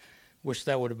wish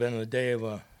that would have been the day of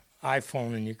an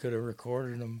iPhone and you could have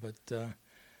recorded them. But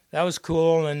that was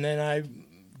cool. And then I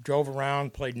drove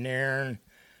around, played Nairn.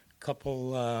 A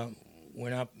couple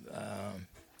went up.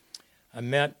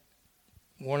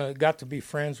 I got to be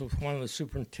friends with one of the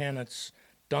superintendents,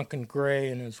 Duncan Gray,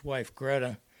 and his wife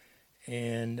Greta.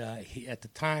 And at the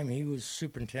time, he was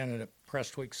superintendent at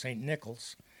Prestwick St.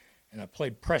 Nicholas. And I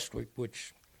played Prestwick,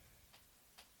 which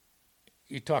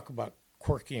you talk about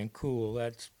quirky and cool,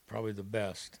 that's probably the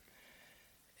best.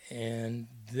 And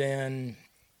then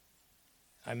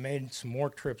I made some more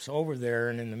trips over there,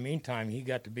 and in the meantime, he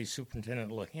got to be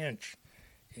superintendent at Lahinch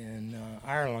in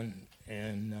Ireland,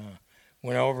 and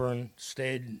went over and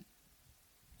stayed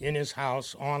in his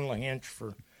house on Lahinch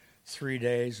for 3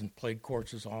 days and played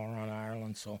courses all around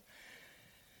Ireland. So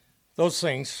those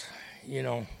things,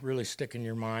 really stick in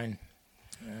your mind.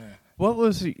 What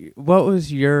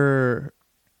was your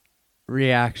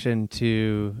reaction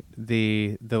to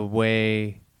the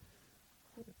way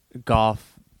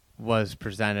golf was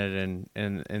presented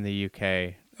in the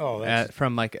UK?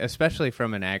 Especially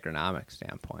from an agronomic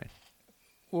standpoint.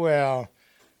 Well,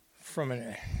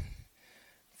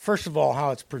 first of all,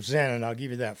 how it's presented, I'll give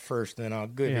you that first, and then I'll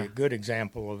give you a good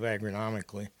example of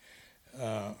agronomically.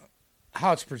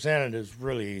 How it's presented is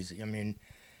really easy. I mean,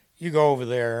 you go over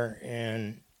there,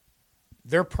 and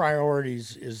their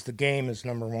priorities is the game is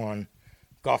number 1,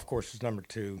 golf course is number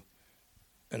 2,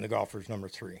 and the golfer is number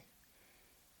 3.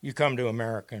 You come to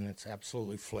America, and it's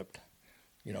absolutely flipped.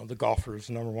 The golfer is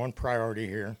number 1 priority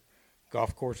here,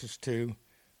 golf course is 2,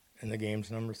 and the game's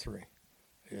number 3.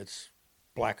 It's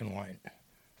black and white.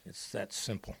 It's that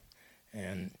simple.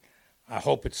 And I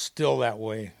hope it's still that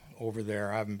way over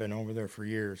there. I haven't been over there for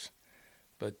years.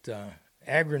 But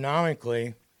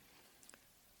agronomically,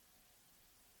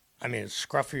 I mean, it's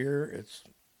scruffier, it's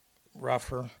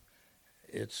rougher,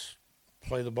 it's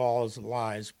play the ball as it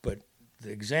lies. But the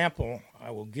example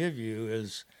I will give you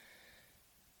is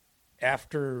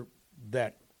after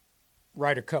that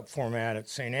Ryder Cup format at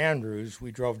St. Andrews,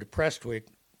 we drove to Prestwick,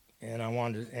 and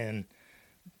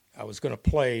I was going to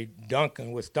play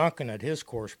Duncan at his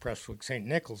course, Prestwick St.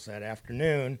 Nicholas, that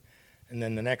afternoon, and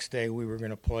then the next day we were going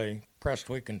to play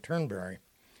Prestwick and Turnberry.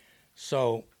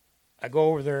 So I go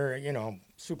over there,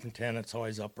 superintendent's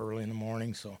always up early in the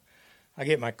morning, so I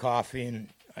get my coffee and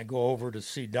I go over to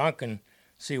see Duncan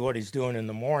see what he's doing in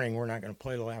the morning. We're not going to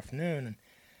play till afternoon.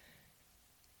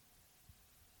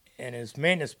 And his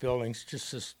maintenance building's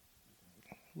just this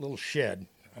little shed.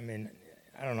 I mean,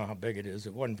 I don't know how big it is.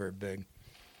 It wasn't very big.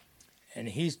 And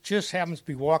he just happens to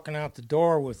be walking out the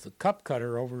door with the cup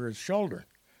cutter over his shoulder.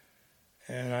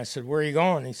 And I said, where are you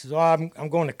going? He says, I'm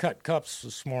going to cut cups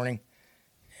this morning.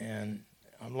 And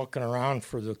I'm looking around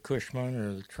for the Cushman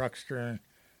or the Truckster. And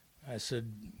I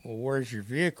said, well, where's your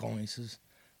vehicle? And he says,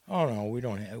 oh, no, we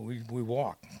don't have, we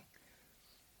walk.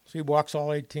 So he walks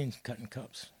all 18 cutting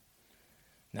cups.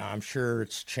 Now, I'm sure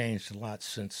it's changed a lot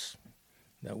since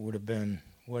that would have been,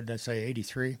 what did I say,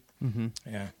 83? Mm-hmm.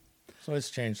 Yeah. So it's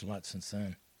changed a lot since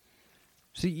then.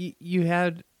 So you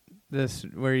had this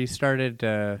where you started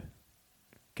to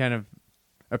kind of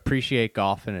appreciate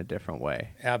golf in a different way.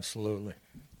 Absolutely.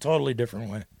 Totally different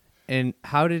way. And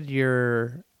how did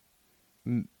your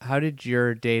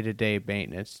day-to-day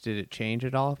maintenance, did it change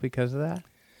at all because of that?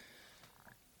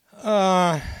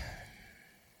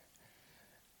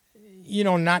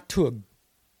 Not to a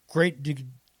great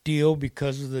deal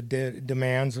because of the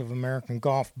demands of American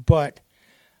golf, but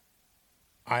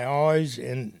I always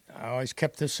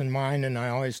kept this in mind, and I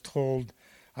always told,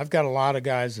 I've got a lot of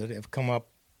guys that have come up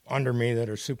under me that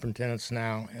are superintendents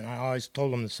now, and I always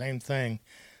told them the same thing,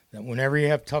 that whenever you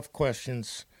have tough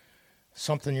questions,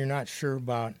 something you're not sure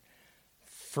about,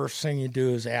 first thing you do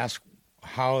is ask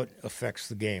how it affects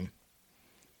the game.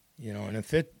 And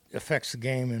if it affects the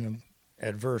game in an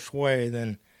adverse way,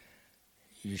 then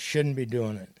you shouldn't be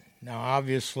doing it. Now,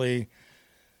 obviously,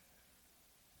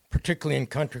 particularly in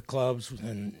country clubs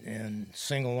and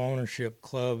single ownership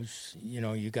clubs,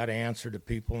 you got to answer to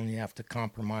people and you have to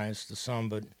compromise to some.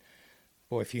 But,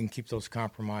 boy, if you can keep those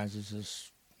compromises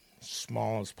as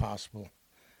small as possible,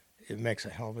 it makes a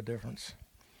hell of a difference,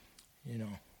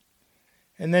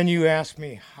 And then you asked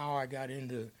me how I got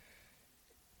into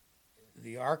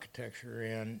the architecture,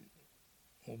 and,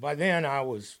 well, by then I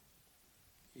was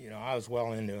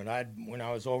well into it. When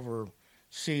I was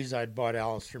overseas, I'd bought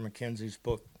Alistair McKenzie's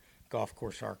book, Golf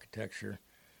Course Architecture,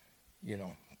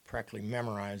 practically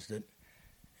memorized it.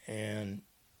 And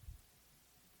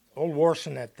Old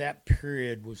Warson at that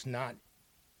period was not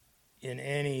in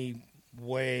any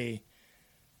way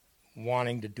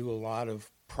wanting to do a lot of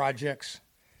projects.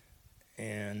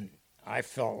 And I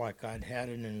felt like I'd had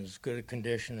it in as good a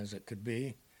condition as it could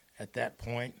be at that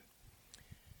point.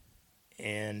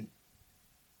 And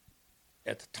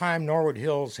at the time, Norwood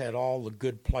Hills had all the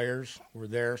good players were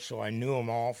there, so I knew them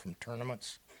all from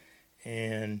tournaments.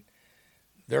 And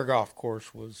their golf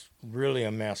course was really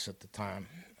a mess at the time.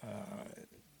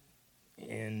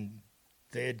 And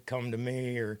they had come to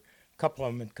me, or a couple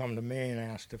of them had come to me and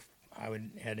asked if I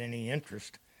had any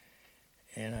interest.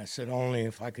 And I said only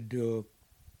if I could do a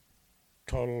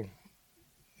total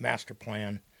master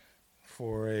plan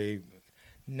for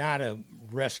not a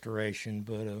restoration,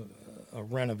 but a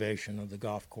renovation of the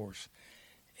golf course.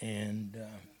 And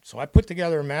so I put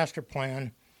together a master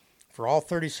plan for all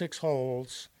 36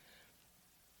 holes,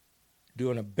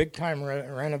 doing a big-time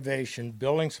renovation,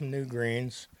 building some new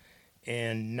greens,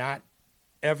 and not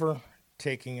ever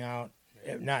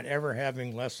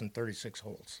having less than 36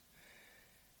 holes.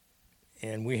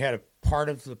 And we had a part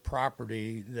of the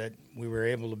property that we were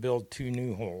able to build 2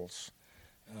 new holes,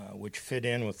 which fit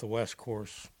in with the West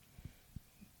Course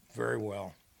very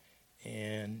well.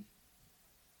 And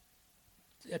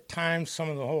at times, some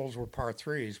of the holes were par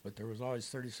 3s, but there was always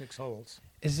 36 holes.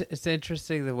 It's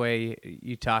interesting the way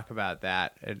you talk about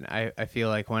that. And I feel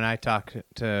like when I talk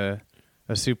to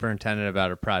a superintendent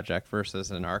about a project versus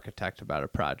an architect about a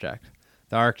project,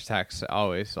 the architect's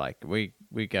always like, we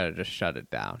got to just shut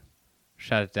it down,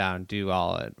 do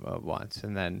all at once.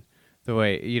 And then the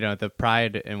way, the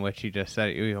pride in which you just said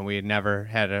it, we had never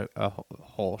had a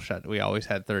hole shut. We always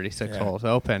had 36 holes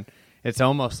open. It's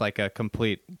almost like a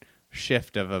complete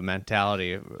shift of a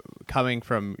mentality coming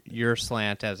from your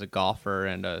slant as a golfer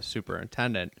and a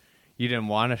superintendent. You didn't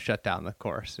want to shut down the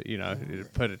course, to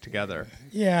put it together.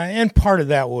 Yeah, and part of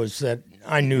that was that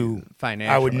I knew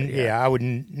financially. I would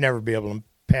never be able to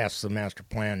pass the master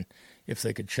plan if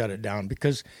they could shut it down,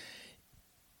 because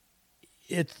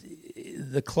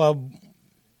the club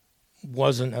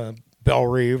wasn't a Belle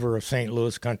Reve or a St.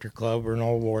 Louis Country Club or an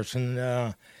Old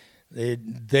Warson.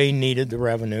 They needed the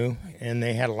revenue, and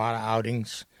they had a lot of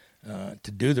outings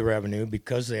to do the revenue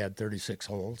because they had 36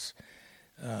 holes.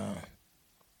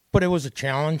 But it was a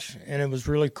challenge, and it was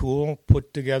really cool.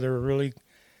 Put together a really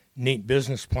neat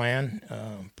business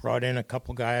plan. Brought in a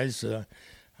couple guys.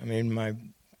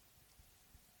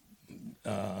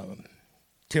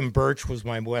 Tim Birch was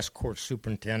my West Course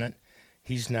superintendent.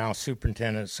 He's now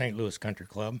superintendent at St. Louis Country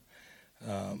Club.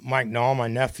 Mike Null, my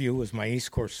nephew, was my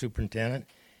East Course superintendent.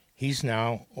 He's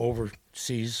now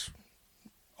oversees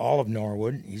all of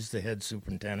Norwood. He's the head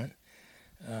superintendent.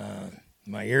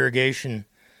 My irrigation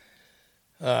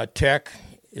tech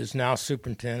is now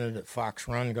superintendent at Fox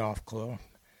Run Golf Club.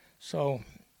 So,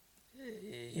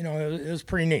 you know, it was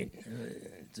pretty neat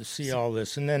to see all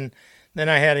this. And then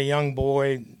I had a young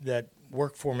boy that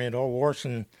worked for me at Old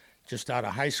Warson just out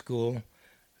of high school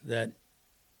that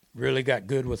really got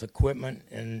good with equipment,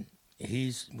 and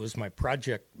he was my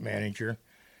project manager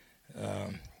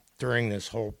during this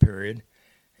whole period.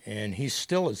 And he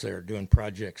still is there doing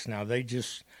projects now. They're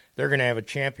going to have a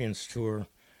Champions Tour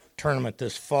tournament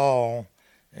this fall,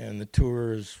 and the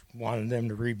tours wanted them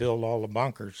to rebuild all the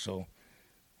bunkers, so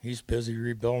he's busy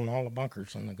rebuilding all the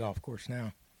bunkers on the golf course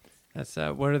now. That's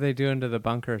what are they doing to the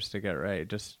bunkers to get right?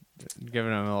 Just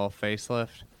giving them a little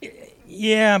facelift?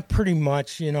 Yeah, pretty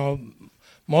much. You know,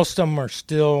 most of them are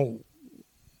still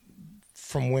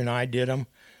from when I did them,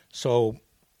 so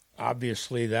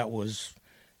obviously that was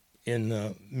in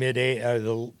the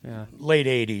late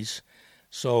 80s.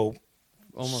 So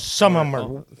almost some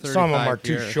of them are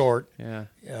too short. Yeah.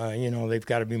 You know, they've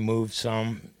got to be moved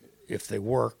some if they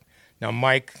work. Now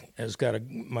Mike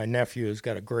my nephew has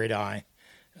got a great eye,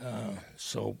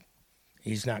 so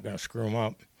he's not going to screw them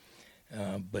up.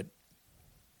 But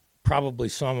probably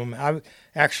some of them.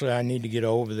 I need to get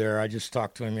over there. I just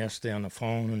talked to him yesterday on the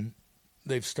phone, and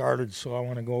they've started, so I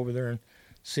want to go over there and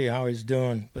see how he's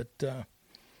doing. But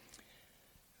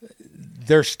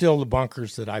they're still the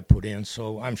bunkers that I put in,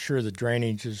 so I'm sure the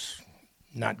drainage is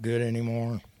not good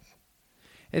anymore.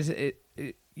 It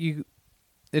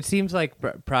seems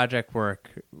like project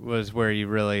work was where you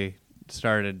really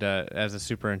started as a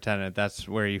superintendent. That's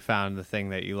where you found the thing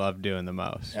that you love doing the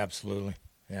most. Absolutely,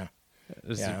 yeah.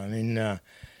 I mean,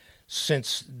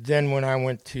 since then, when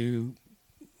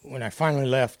I finally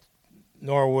left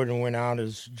Norwood and went out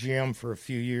as GM for a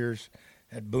few years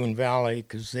at Boone Valley,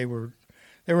 because they were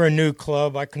a new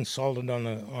club. I consulted on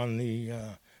the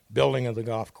building of the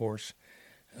golf course,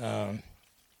 and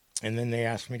then they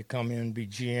asked me to come in and be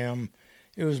GM.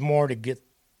 It was more to get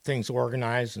things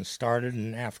organized and started.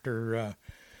 And after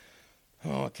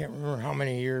I can't remember how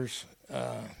many years,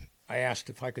 I asked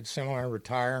if I could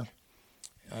semi-retire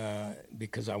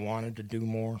because I wanted to do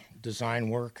more design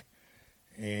work,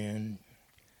 and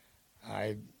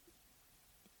I've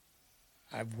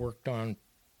worked on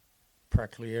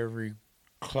practically every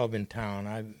club in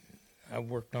town. I've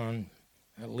worked on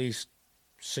at least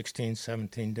 16,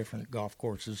 17 different golf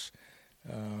courses.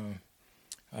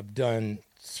 I've done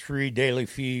 3 daily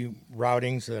fee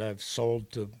routings that I've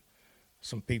sold to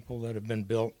some people that have been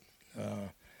built.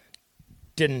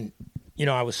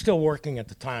 I was still working at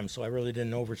the time, so I really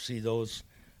didn't oversee those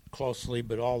closely,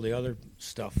 but all the other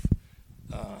stuff,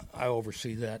 I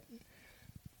oversee that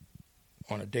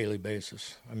on a daily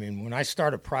basis. I mean, when I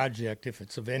start a project, if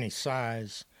it's of any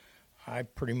size, I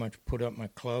pretty much put up my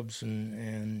clubs,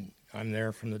 and I'm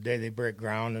there from the day they break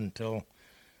ground until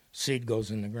seed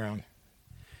goes in the ground.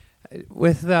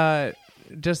 With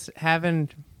just having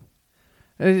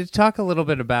talk a little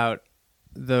bit about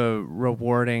the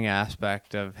rewarding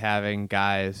aspect of having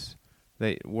guys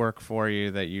that work for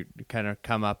you, that you kind of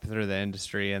come up through the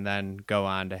industry and then go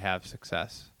on to have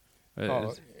success.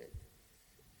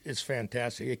 It's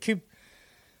fantastic.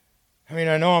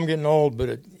 I know I'm getting old, but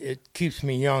it keeps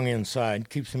me young inside,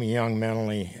 keeps me young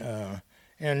mentally.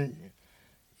 And,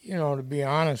 to be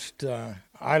honest,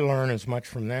 I learn as much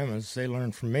from them as they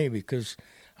learn from me, because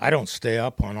I don't stay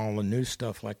up on all the new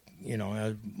stuff like,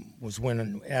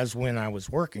 as when I was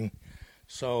working.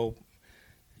 So,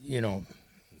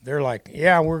 they're like,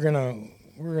 yeah, we're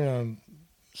gonna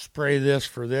spray this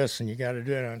for this, and you got to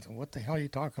do it. I said, what the hell are you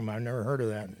talking about? I've never heard of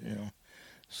that.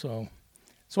 So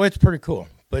it's pretty cool.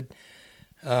 But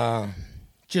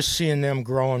just seeing them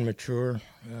grow and mature,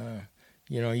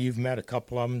 you've met a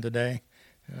couple of them today.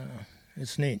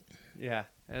 It's neat. Yeah,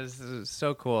 it's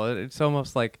so cool. It's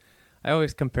almost like, I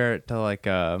always compare it to like,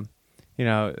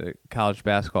 college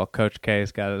basketball. Coach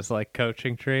K's got his like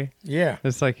coaching tree. Yeah.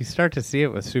 It's like you start to see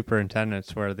it with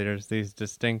superintendents where there's these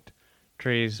distinct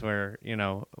trees where,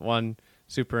 one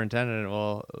superintendent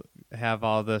will have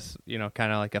all this,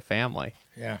 kind of like a family.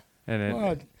 Yeah.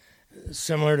 And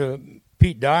similar to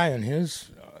Pete Dye and his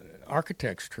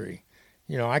architect's tree.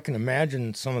 I can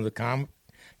imagine some of the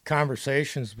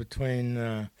conversations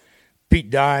between Pete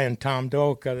Dye and Tom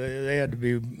Doak. They had to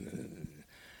be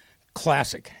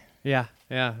classic. Yeah.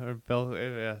 Or Bill.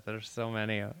 Yeah, there's so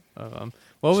many of them.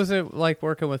 What was it like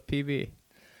working with PB?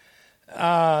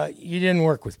 You didn't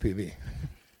work with PB.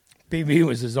 PB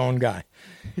was his own guy.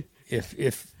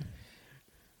 If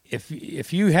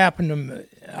if you happen to,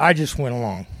 I just went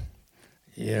along.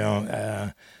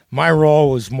 My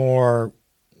role was more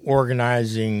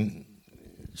organizing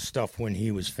stuff when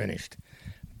he was finished,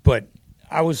 but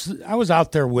I was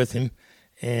out there with him,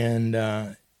 and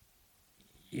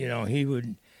he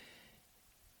would,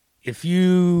 if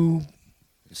you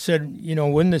said,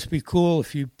 wouldn't this be cool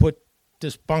if you put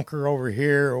this bunker over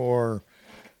here, or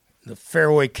the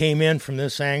fairway came in from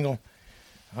this angle,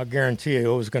 I'll guarantee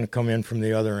you it was going to come in from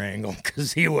the other angle,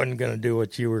 because he wasn't going to do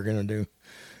what you were going to do.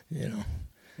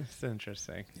 It's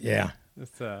interesting. Yeah.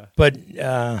 But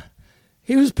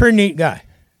he was a pretty neat guy.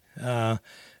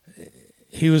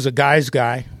 He was a guy's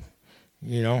guy.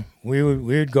 We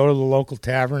would go to the local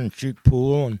tavern and shoot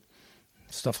pool and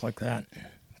stuff like that.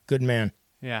 Good man.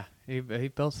 Yeah, he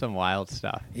built some wild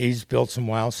stuff. He's built some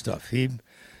wild stuff. He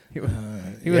was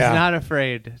not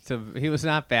afraid to. He was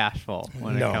not bashful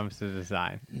when it comes to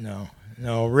design. No.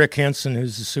 Rick Henson,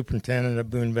 who's the superintendent of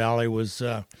Boone Valley, was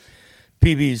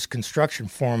PB's construction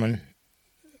foreman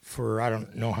for I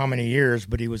don't know how many years,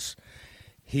 but he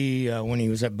when he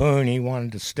was at Boone, he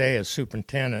wanted to stay as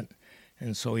superintendent,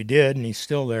 and so he did, and he's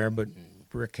still there. But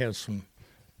Rick has some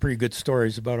pretty good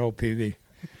stories about old PB.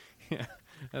 Yeah,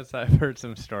 I've heard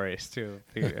some stories too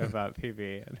about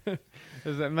PB, and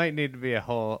it might need to be a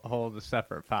whole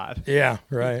separate pod. Yeah,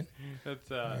 right.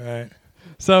 Right.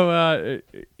 So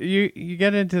you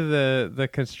get into the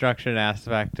construction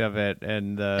aspect of it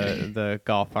and the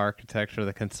golf architecture,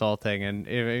 the consulting, and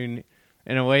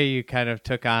in a way you kind of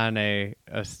took on a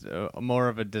more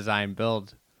of a design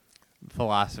build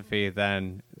philosophy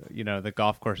than the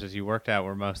golf courses you worked at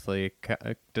were mostly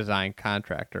design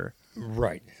contractor.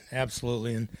 Right,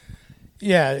 absolutely, and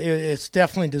yeah, it's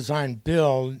definitely design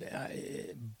build,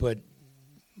 but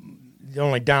the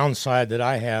only downside that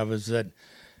I have is that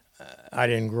I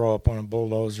didn't grow up on a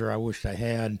bulldozer. I wished I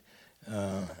had.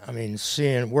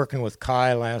 Working with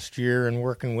Kai last year and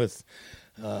working with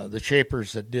the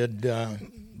shapers that did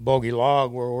Bogey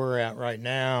Log, where we're at right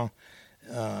now,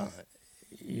 I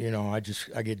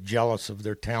get jealous of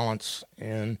their talents.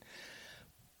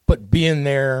 But being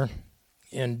there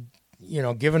and,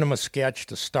 giving them a sketch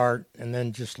to start and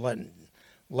then just let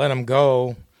them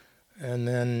go, and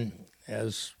then,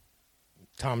 as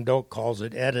Tom Doak calls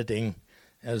it, editing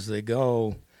as they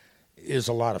go, is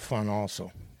a lot of fun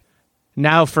also.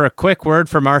 Now for a quick word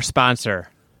from our sponsor.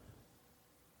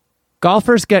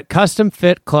 Golfers get custom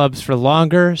fit clubs for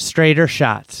longer, straighter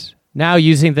shots. Now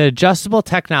using the adjustable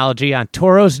technology on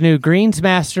Toro's new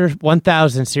Greensmaster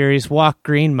 1000 series walk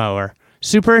green mower,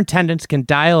 superintendents can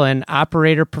dial in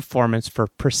operator performance for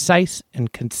precise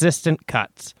and consistent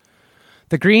cuts.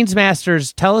 The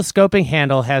Greensmaster's telescoping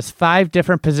handle has 5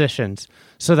 different positions,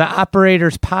 so the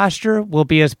operator's posture will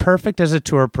be as perfect as a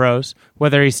tour pro's,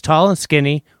 whether he's tall and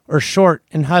skinny or short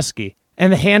and husky.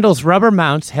 And the handle's rubber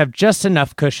mounts have just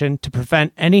enough cushion to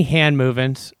prevent any hand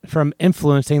movements from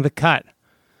influencing the cut.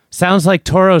 Sounds like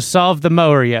Toro's solved the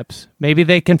mower yips. Maybe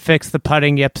they can fix the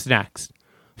putting yips next.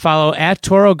 Follow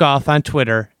 @Toro Golf on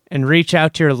Twitter and reach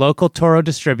out to your local Toro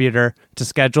distributor to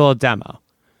schedule a demo.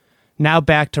 Now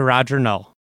back to Roger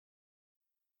Null.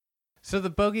 So the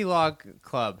Bogey Log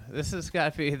Club, this has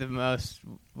got to be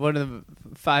one of the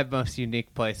 5 most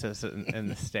unique places in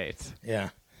the States. Yeah,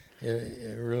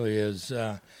 it really is.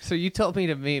 So you told me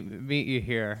to meet you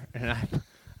here, and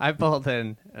I pulled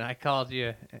in, and I called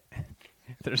you.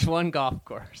 There's one golf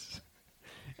course.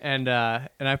 And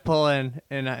I pull in,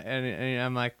 and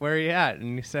I'm like, where are you at?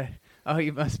 And you say, oh,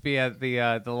 you must be at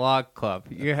the log club.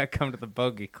 You gotta come to the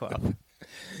Bogey Club.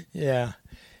 Yeah,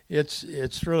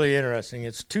 it's really interesting.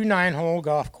 It's 2 9-hole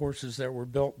golf courses that were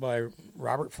built by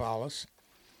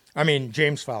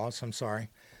James Fallis, I'm sorry.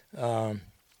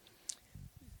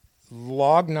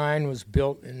 Log 9 was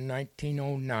built in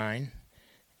 1909,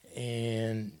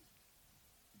 and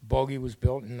Bogey was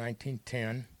built in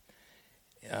 1910.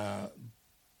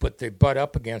 But they butt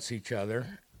up against each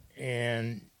other,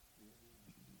 and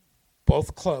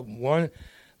both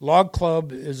Log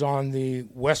Club is on the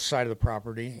west side of the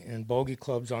property, and Bogey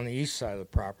Club's on the east side of the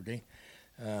property.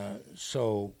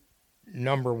 So,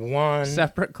 number one...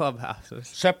 Separate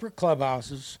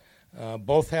clubhouses.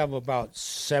 Both have about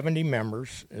 70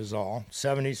 members is all,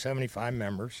 70, 75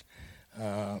 members.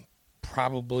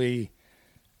 Probably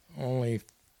only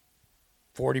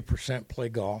 40% play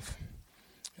golf.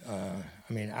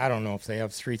 I don't know if they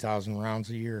have 3,000 rounds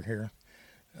a year here.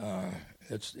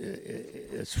 It's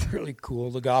really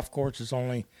cool. The golf course is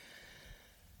only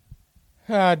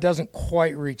doesn't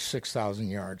quite reach 6,000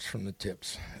 yards from the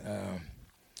tips.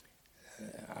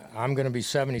 I'm going to be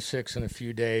 76 in a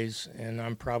few days, and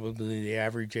I'm probably the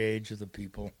average age of the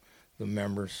people, the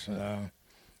members.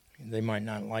 They might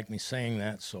not like me saying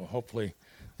that, so hopefully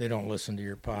they don't listen to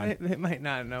your pod. They might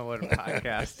not know what a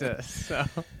podcast is. So,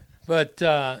 but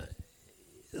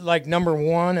like number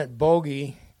 1 at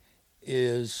bogey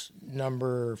is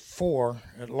number 4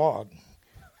 at log,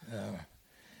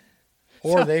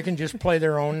 or they can just play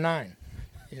their own 9.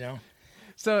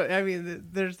 So I mean,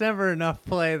 there's never enough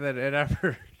play that it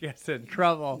ever gets in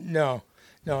trouble. No.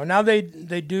 Now they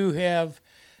do have.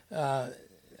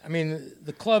 I mean,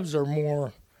 the clubs were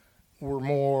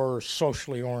more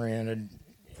socially oriented,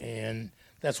 and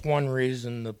that's one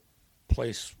reason the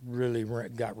place really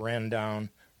got run down,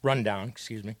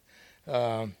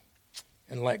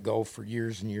 and let go for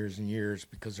years and years and years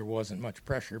because there wasn't much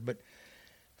pressure. But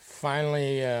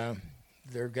finally,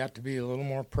 there got to be a little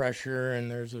more pressure,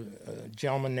 and there's a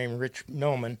gentleman named Rich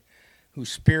Millman who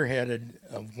spearheaded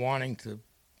of wanting to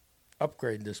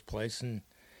upgrade this place, and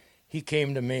he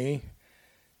came to me.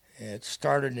 It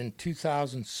started in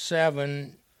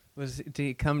 2007. Did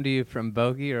he come to you from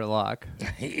bogey or log?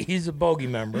 He's a bogey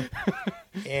member,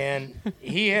 and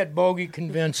he had bogey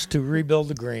convinced to rebuild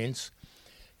the greens,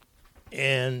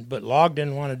 but log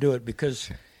didn't want to do it because.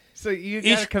 So you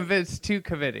got to convince 2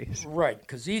 committees, right?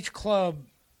 Because each club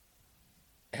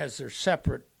has their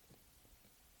separate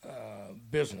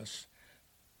business,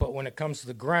 but when it comes to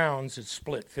the grounds, it's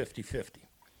split 50-50.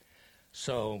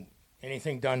 So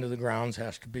anything done to the grounds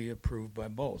has to be approved by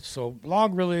both. So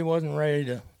log really wasn't ready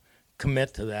to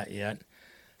commit to that yet.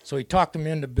 So he talked them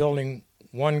into building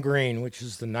 1 green, which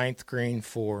is the 9th green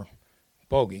for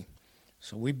bogey.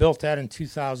 So we built that in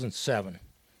 2007.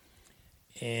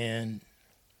 And,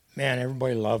 man,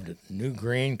 everybody loved it. New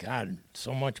green, God,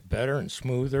 so much better and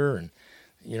smoother. And,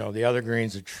 the other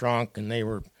greens had shrunk, and they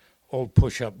were old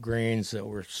push-up greens that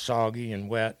were soggy and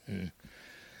wet. And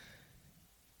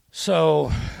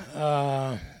so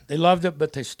they loved it,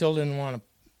 but they still didn't want to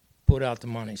put out the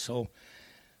money. So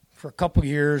for a couple of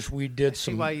years, we did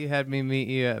some. See why you had me meet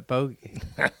you at bogey.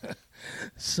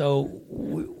 So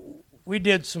we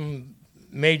did some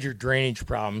major drainage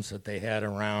problems that they had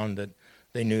around that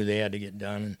they knew they had to get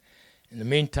done. And in the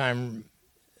meantime,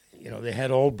 they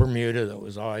had old Bermuda that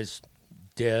was always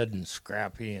dead and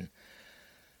scrappy. And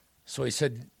so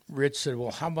Rich said,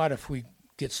 well, how about if we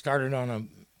get started on a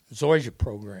zoysia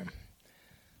program?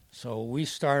 So we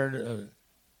started.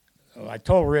 I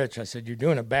told Rich, I said, you're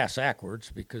doing it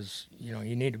backwards because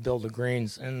you need to build the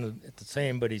greens at the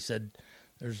same. But he said,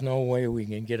 there's no way we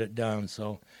can get it done.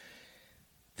 So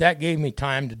that gave me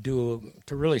time to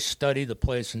really study the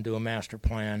place and do a master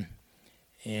plan.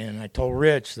 And I told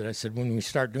Rich that I said, when we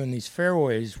start doing these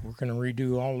fairways, we're going to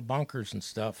redo all the bunkers and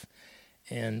stuff.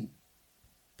 And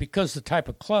because the type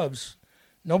of clubs,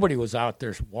 nobody was out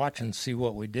there watching to see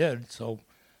what we did. So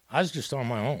I was just on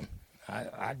my own.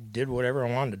 I did whatever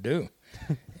I wanted to do.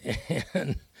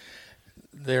 And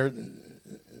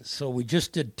so we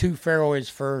just did 2 fairways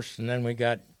first, and then we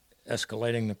got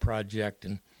escalating the project.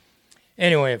 And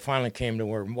anyway, it finally came to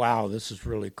where, wow, this is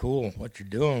really cool what you're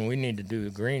doing. We need to do the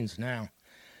greens now.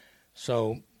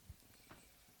 So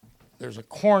there's a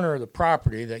corner of the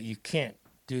property that you can't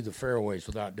do the fairways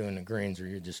without doing the greens, or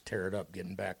you just tear it up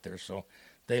getting back there. So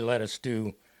they let us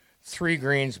do 3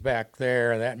 greens back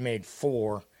there. That made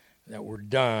 4 that were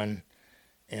done,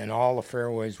 and all the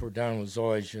fairways were done with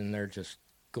zoysia, and they're just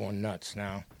going nuts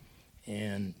now.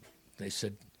 And they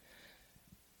said,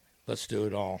 let's do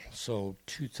it all. So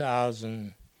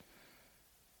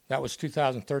that was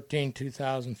 2013,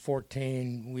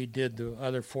 2014. We did the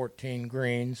other 14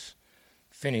 greens,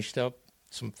 finished up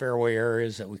some fairway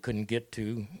areas that we couldn't get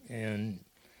to, and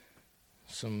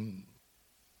some,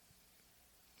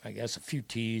 I guess, a few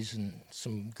tees and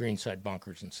some greenside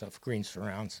bunkers and stuff, green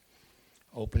surrounds.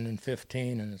 Opened in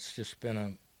 15, and it's just been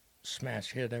a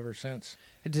smash hit ever since.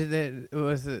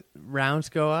 Was it rounds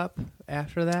go up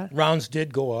after that? Rounds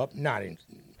did go up, not a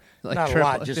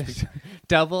lot, just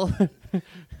double.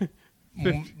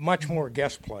 Much more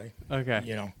guest play.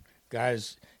 Okay,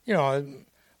 guys, a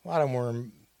lot of them were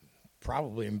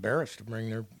probably embarrassed to bring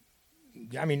their.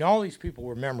 I mean, all these people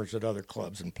were members at other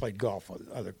clubs and played golf at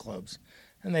other clubs,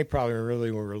 and they probably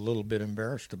really were a little bit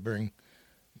embarrassed to bring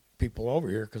people over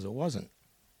here because it wasn't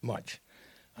much.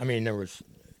 I mean, there was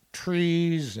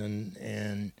trees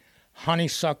and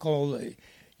honeysuckle.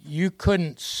 You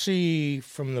couldn't see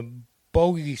from the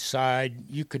bogey side.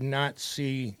 You could not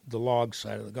see the log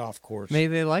side of the golf course.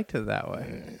 Maybe they liked it that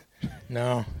way.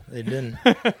 No, they didn't.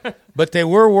 But they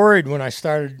were worried when I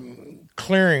started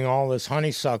clearing all this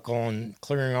honeysuckle and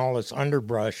clearing all this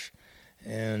underbrush.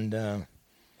 And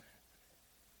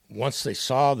once they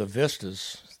saw the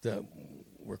vistas that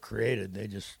were created,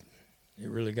 it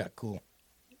really got cool.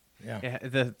 Yeah.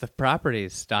 The property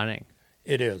is stunning.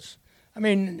 It is. I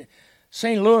mean,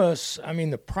 St. Louis,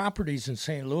 the properties in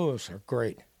St. Louis are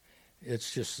great.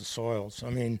 It's just the soils. I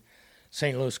mean,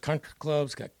 St. Louis Country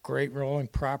Club's got great rolling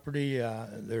property.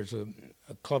 There's a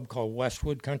club called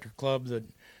Westwood Country Club that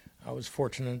I was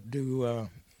fortunate to do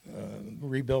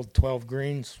rebuild 12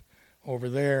 greens over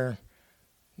there.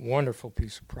 Wonderful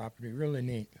piece of property, really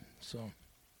neat. So,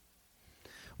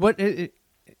 what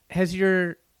has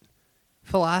your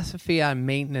philosophy on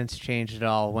maintenance changed at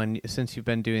all since you've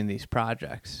been doing these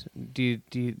projects? Do you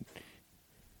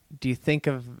think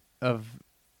of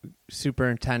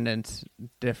superintendents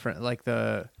different, like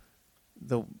the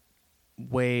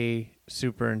way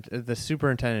the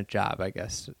superintendent job, I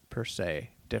guess, per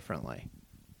se, differently?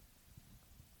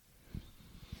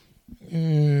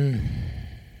 I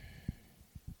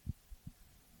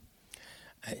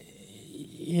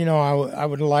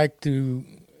would like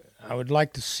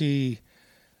to see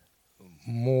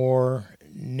more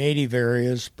native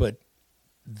areas, but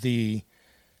the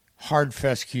hard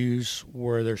fescues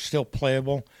where they're still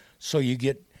playable, so you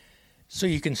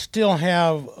can still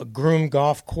have a groomed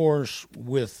golf course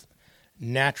with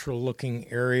natural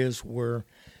looking areas where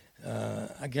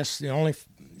I guess the only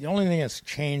thing that's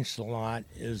changed a lot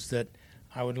is that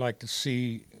I would like to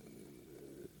see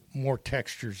more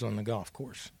textures on the golf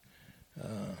course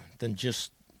than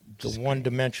just the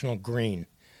one-dimensional green.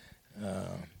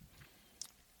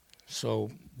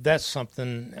 So that's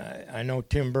something I know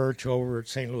Tim Birch over at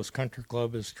St. Louis Country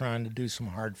Club is trying to do some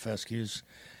hard fescues.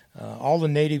 All the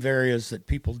native areas that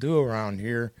people do around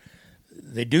here,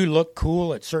 they do look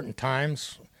cool at certain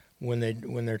times when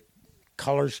their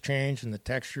colors change and the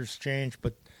textures change,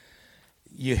 but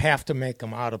you have to make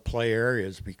them out of play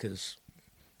areas because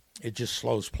it just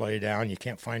slows play down. You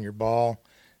can't find your ball,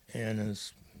 and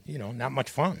it's not much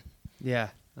fun. Yeah,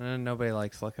 nobody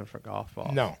likes looking for golf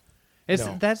balls. No.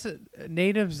 That's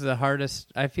natives the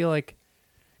hardest. I feel like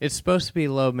it's supposed to be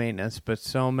low maintenance, but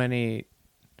it's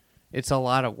a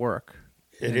lot of work.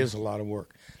 It is a lot of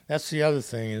work. That's the other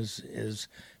thing is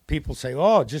people say,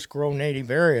 "Oh, just grow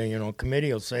native area."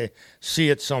 Committee will say, "See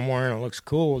it somewhere and it looks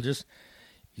cool."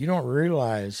 You don't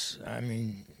realize.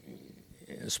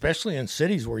 Especially in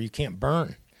cities where you can't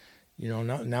burn.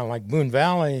 Now like Boone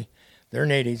Valley, their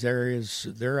native areas,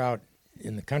 they're out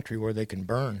in the country where they can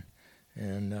burn.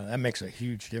 And that makes a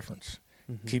huge difference.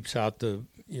 Mm-hmm. Keeps out the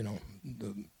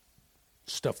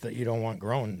stuff that you don't want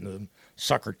growing, the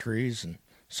sucker trees and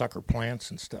sucker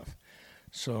plants and stuff.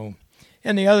 So,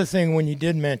 and the other thing, when you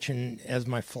did mention, as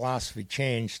my philosophy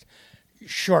changed,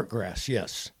 short grass,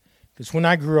 yes. Because when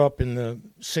I grew up in the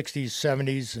 60s,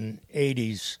 70s, and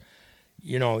 80s,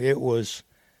 it was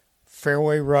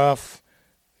fairway rough,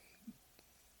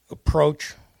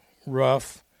 approach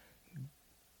rough,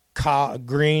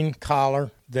 green,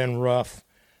 collar, then rough.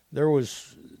 There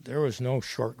was no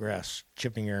short grass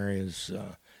chipping areas,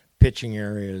 pitching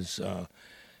areas,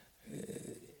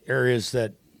 areas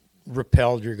that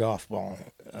repelled your golf ball.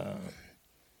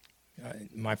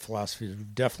 My philosophy has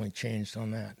definitely changed on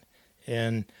that,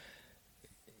 and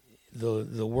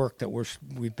the work that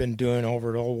we've been doing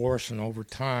over at Old Warson over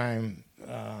time,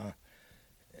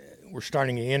 we're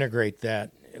starting to integrate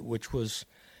that, which was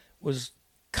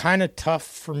kind of tough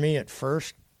for me at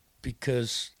first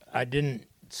because I didn't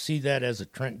see that as a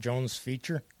Trent Jones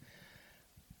feature.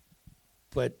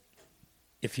 But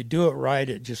if you do it right,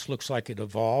 it just looks like it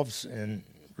evolves and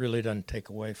really doesn't take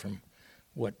away from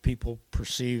what people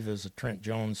perceive as a Trent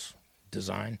Jones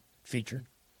design feature.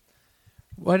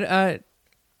 What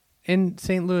in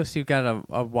St. Louis, you've got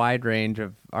a wide range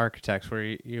of architects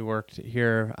where you worked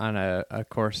here on a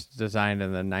course designed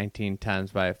in the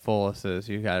 1910s by Fullis's.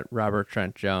 You've got Robert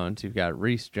Trent Jones. You've got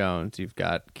Reese Jones. You've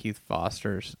got Keith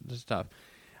Foster's stuff.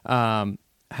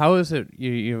 How is it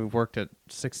you worked at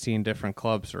 16 different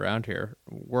clubs around here,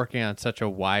 working on such a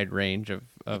wide range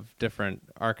of different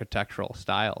architectural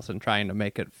styles and trying to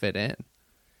make it fit in?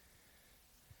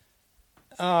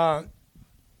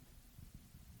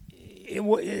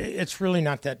 It's really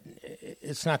not that.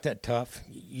 It's not that tough.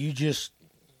 You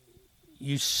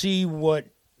see what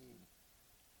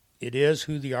it is,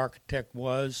 who the architect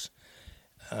was,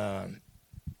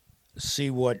 see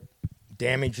what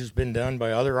damage has been done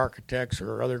by other architects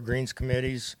or other greens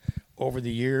committees over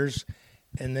the years,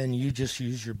 and then you just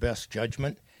use your best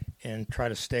judgment and try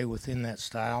to stay within that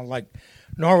style. Like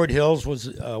Norwood Hills was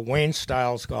Wayne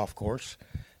Stiles golf course,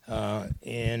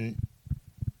 and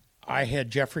I had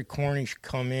Jeffrey Cornish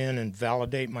come in and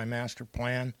validate my master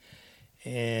plan,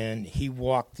 and he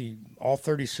walked all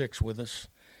 36 with us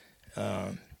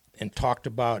and talked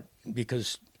about,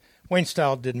 because Wayne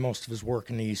Stiles did most of his work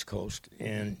in the East Coast,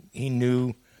 and he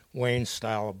knew Wayne's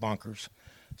style of bunkers.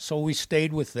 So we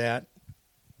stayed with that.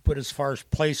 But as far as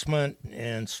placement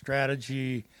and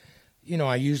strategy,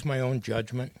 I used my own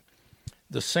judgment.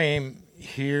 The same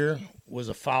here was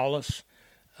a Fowlis.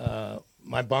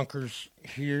 My bunkers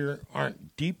here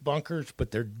aren't deep bunkers,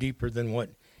 but they're deeper than what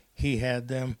he had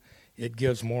them. It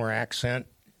gives more accent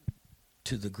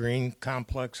to the green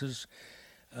complexes.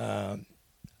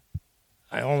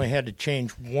 I only had to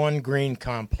change one green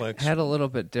complex. Had a little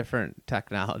bit different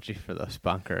technology for those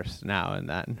bunkers now and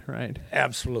then, right?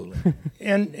 Absolutely.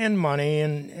 and money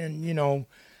and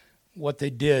what they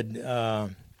did.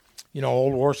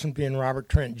 Old Warson being Robert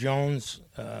Trent Jones.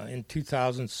 In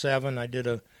 2007, I did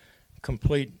a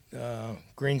complete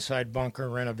greenside bunker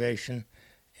renovation,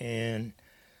 and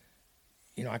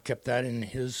I kept that in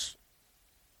his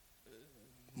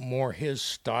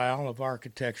style of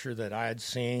architecture that I had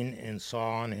seen and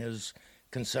saw on his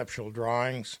conceptual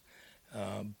drawings.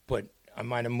 But I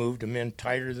might have moved them in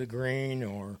tighter to the green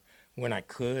or when I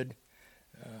could,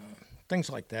 things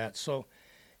like that. So,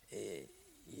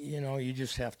 you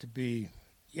just have to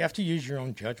use your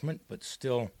own judgment, but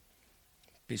still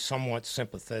be somewhat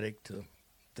sympathetic to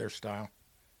their style.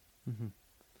 Mm-hmm.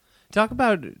 Talk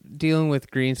about dealing with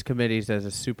greens committees as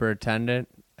a superintendent,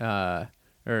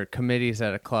 or committees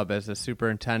at a club as a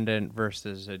superintendent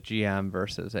versus a GM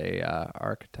versus a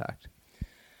architect.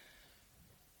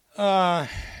 I've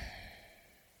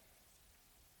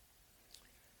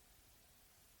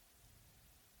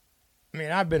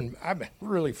been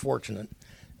really fortunate.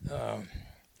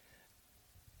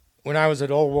 When I was at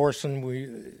Old Warson,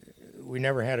 we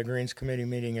never had a greens committee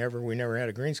meeting ever. We never had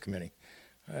a greens committee.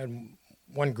 I had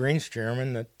one greens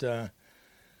chairman that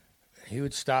he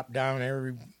would stop down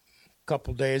every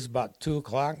couple days about 2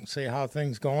 o'clock and say how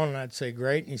things going, and I'd say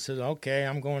great. And he says, okay,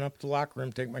 I'm going up to the locker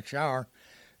room, take my shower.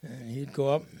 And he'd go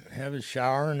up, have his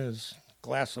shower and his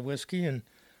glass of whiskey, and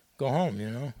go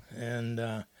home.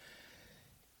 And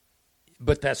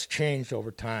but that's changed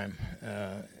over time.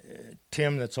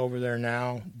 Tim, that's over there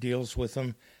now, deals with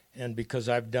them, and because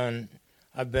I've been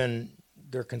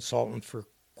their consultant for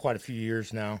quite a few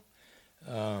years now,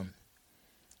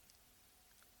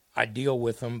 I deal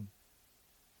with them.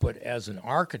 But as an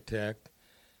architect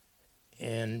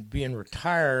and being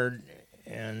retired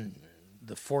and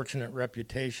the fortunate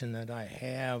reputation that I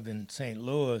have in St.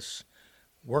 Louis,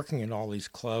 working at all these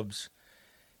clubs,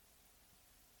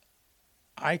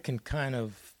 I can kind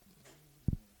of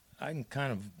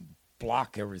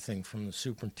block everything from the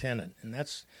superintendent, and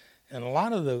a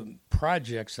lot of the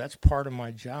projects, that's part of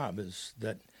my job, is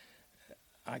that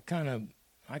I kind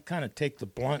of take the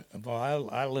blunt of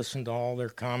I listen to all their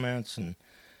comments and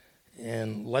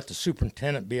let the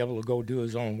superintendent be able to go do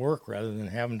his own work rather than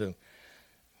having to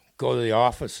go to the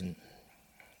office and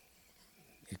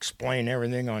explain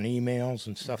everything on emails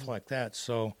and stuff like that.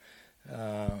 So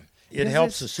it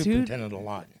helps the superintendent a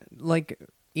lot. Like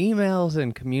emails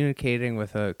and communicating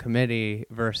with a committee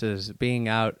versus being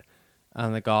out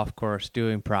on the golf course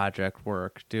doing project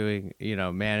work, doing,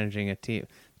 managing a team.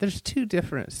 There's two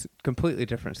completely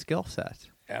different skill sets.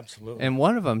 Absolutely. And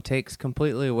one of them takes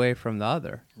completely away from the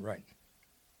other. Right.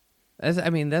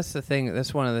 That's the thing.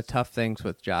 That's one of the tough things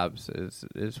with jobs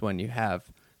is when you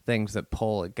have things that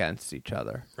pull against each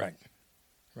other. Right.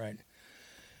 Right.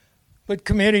 But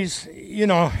committees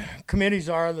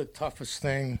are the toughest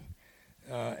thing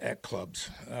at clubs.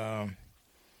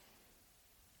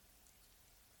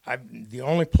 The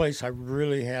only place I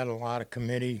really had a lot of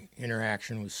committee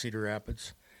interaction was Cedar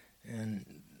Rapids,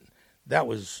 and that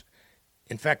was,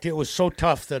 in fact, it was so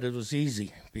tough that it was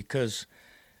easy because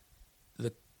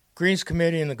the Greens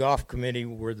Committee and the Golf Committee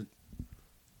would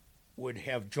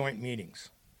have joint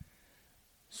meetings.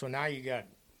 So now you got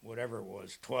whatever it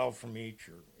was, 12 from each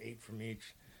or 8 from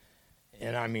each,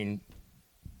 and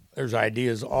there's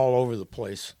ideas all over the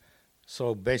place.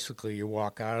 So basically you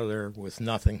walk out of there with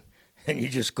nothing and you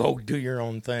just go do your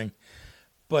own thing.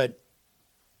 But,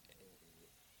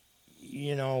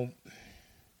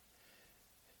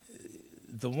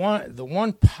 the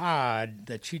one pod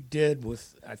that you did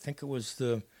with, I think it was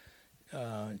the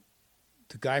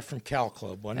guy from Cal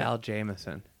Club, wasn't it? Al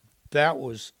Jameson. That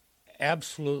was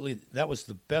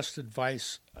the best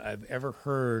advice I've ever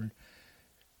heard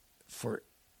for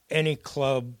any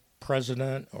club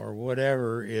president or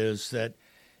whatever, is that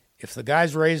if the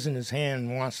guy's raising his hand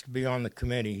and wants to be on the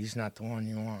committee, he's not the one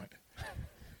you want.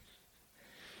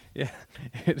 Yeah.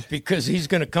 Because he's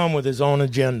going to come with his own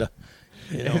agenda.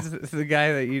 It's the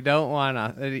guy that you don't want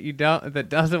that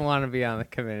doesn't want to be on the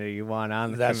committee. You want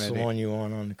on the committee. That's the one you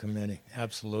want on the committee.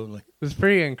 Absolutely. It was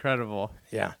pretty incredible.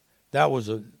 Yeah, that was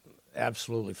a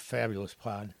absolutely fabulous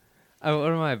pod.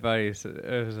 One of my buddies,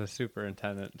 it was a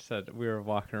superintendent, said we were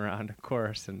walking around a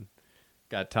course and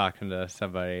got talking to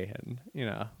somebody, and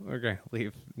we're going to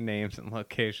leave names and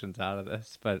locations out of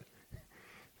this, but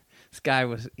this guy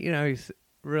was, he's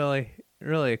really,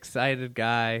 really excited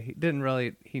guy.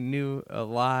 He knew a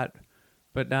lot,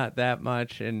 but not that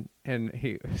much, and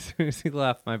he, as soon as he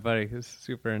left, my buddy, who's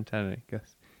superintendent, he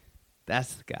goes,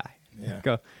 "That's the guy." Yeah. I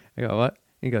go, "What?"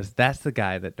 He goes, "That's the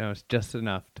guy that knows just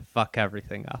enough to fuck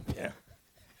everything up." Yeah.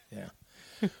 Yeah.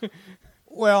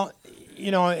 Well,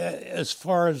 as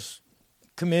far as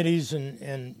committees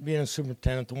and being a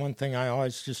superintendent, the one thing I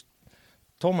always just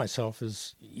told myself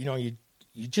is, you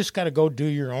just got to go do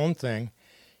your own thing.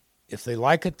 If they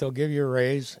like it, they'll give you a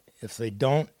raise. If they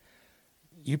don't,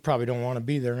 you probably don't want to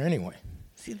be there anyway.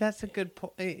 See, that's a good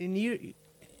point. And it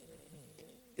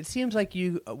seems like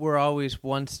you were always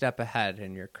one step ahead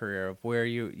in your career of where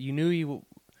you knew you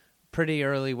pretty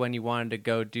early when you wanted to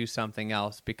go do something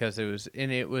else because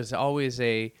it was always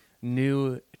a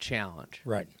new challenge.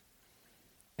 Right.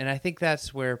 And I think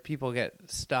that's where people get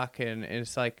stuck and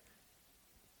it's like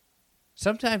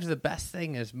sometimes the best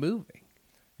thing is moving.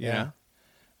 Yeah.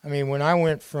 I mean, when I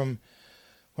went from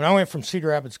Cedar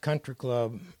Rapids Country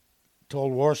Club to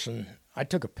Old Warson, I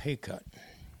took a pay cut.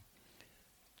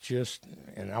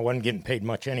 And I wasn't getting paid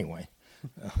much anyway.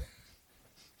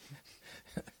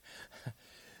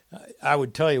 I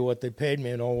would tell you what they paid me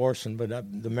in Old Warson, but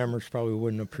the members probably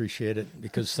wouldn't appreciate it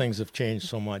because things have changed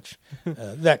so much.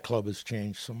 That club has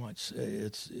changed so much.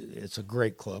 It's a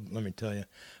great club, let me tell you.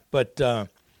 But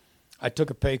I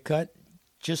took a pay cut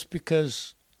just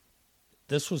because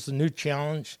this was the new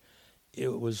challenge.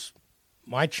 It was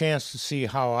my chance to see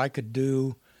how I could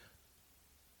do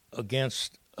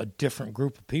against a different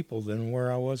group of people than where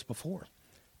I was before.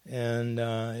 And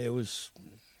it was,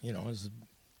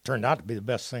 turned out to be the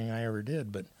best thing I ever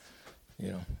did, but,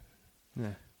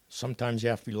 sometimes you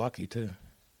have to be lucky too.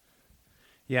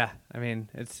 Yeah, I mean,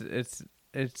 it's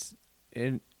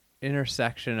an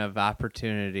intersection of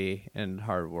opportunity and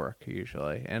hard work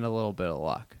usually, and a little bit of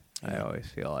luck. Yeah. I always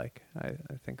feel like I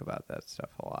think about that stuff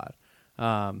a lot.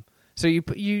 So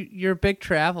you're a big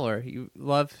traveler. You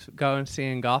love going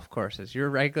seeing golf courses. You're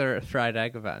regular at Fried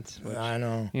Egg events. Which, I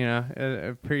know. I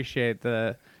appreciate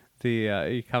the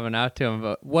you coming out to them.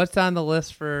 But what's on the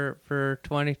list for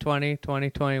 2020,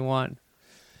 2021?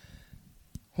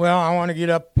 Well, I want to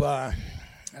get up. I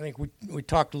think we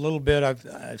talked a little bit.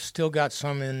 I've still got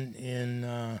some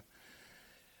in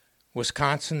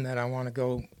Wisconsin that I want to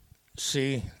go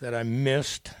see that I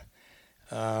missed.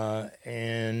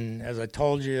 And as I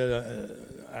told you,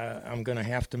 I'm going to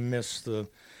have to miss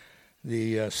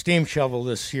the steam shovel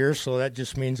this year, so that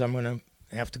just means I'm going to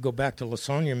have to go back to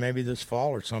Lasonia maybe this fall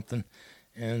or something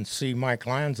and see Mike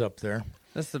Lyons up there.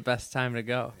 That's the best time to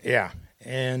go. Yeah,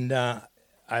 and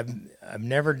I've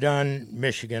never done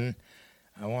Michigan.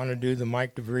 I want to do the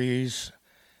Mike DeVries.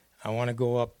 I want to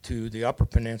go up to the Upper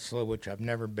Peninsula, which I've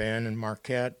never been, and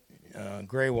Marquette,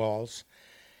 Gray Walls,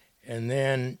 and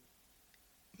then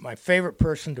my favorite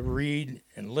person to read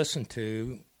and listen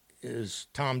to is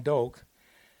Tom Doak.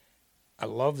 I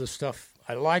love the stuff.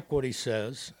 I like what he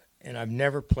says, and I've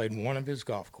never played one of his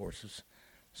golf courses.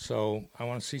 So I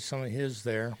want to see some of his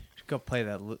there. Go play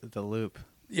the Loop.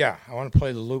 Yeah, I want to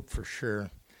play the Loop for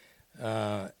sure.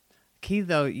 Key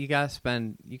though,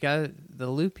 the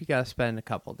Loop. You gotta spend a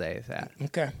couple days at.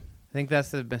 Okay. I think that's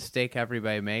the mistake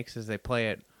everybody makes is they play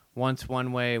it once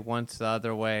one way, once the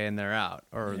other way, and they're out.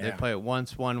 Or they play it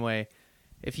once one way.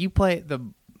 If you play it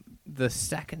the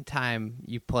second time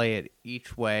you play it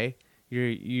each way,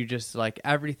 you just like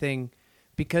everything,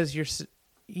 because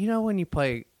when you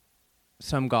play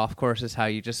some golf courses, how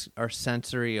you just are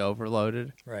sensory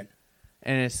overloaded. Right.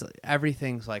 And it's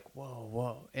everything's like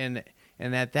whoa, and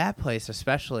at that place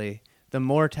especially, the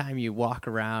more time you walk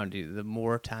around, the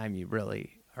more time you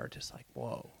really are just like,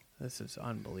 whoa, this is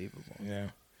unbelievable. Yeah.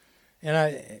 And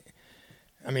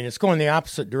I mean, it's going the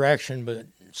opposite direction, but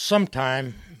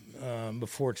sometime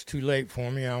before it's too late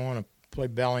for me, I want to play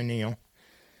Ballyneal.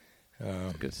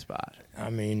 Good spot. I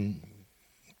mean,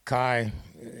 Kai,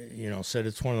 said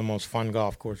it's one of the most fun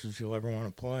golf courses you'll ever want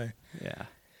to play. Yeah.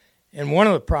 And one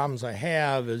of the problems I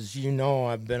have is,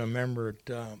 I've been a member at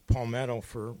Palmetto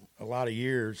for a lot of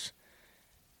years,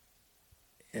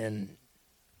 and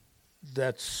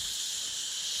that's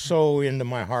so into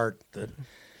my heart that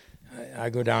I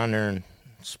go down there and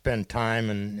spend time,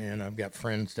 and I've got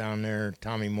friends down there.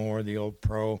 Tommy Moore, the old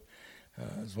pro,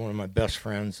 is one of my best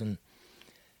friends, and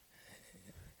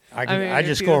I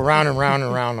just go around and round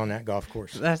and round on that golf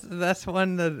course. That's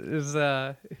one that is,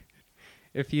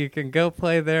 if you can go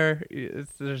play there,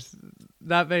 there's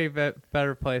not many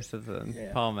better places than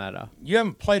Palmetto. You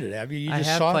haven't played it, have you? You I just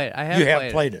have saw played. it? I have you played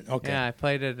have played it. Okay. Yeah, I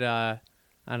played it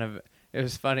on a. It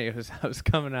was funny. I was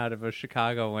coming out of a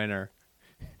Chicago winter,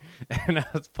 and I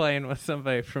was playing with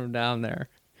somebody from down there,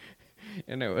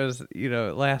 and it was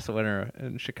last winter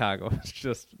in Chicago was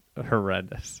just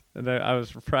horrendous, and I was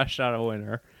fresh out of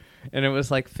winter, and it was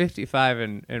like 55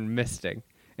 and misting.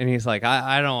 And he's like,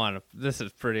 I don't want to. This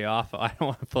is pretty awful. I don't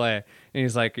want to play. And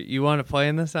he's like, you want to play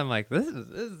in this? I'm like, this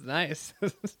is nice.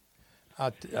 I'll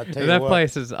tell you that what,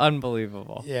 place is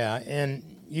unbelievable. Yeah,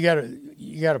 and you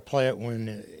gotta play it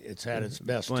when it's at its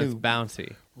best When too. it's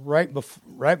bouncy. Right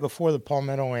before the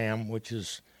Palmetto Am, which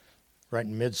is right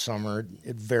in midsummer.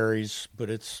 It varies,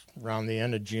 but it's around the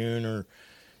end of June or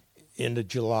into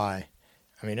July.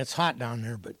 I mean, it's hot down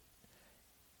there, but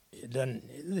it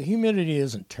doesn't. The humidity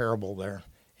isn't terrible there.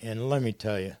 And let me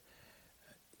tell you,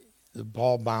 the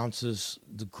ball bounces.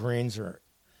 The greens are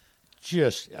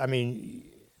just. I mean,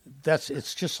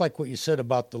 it's just like what you said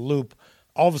about the loop.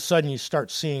 All of a sudden, you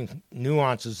start seeing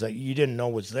nuances that you didn't know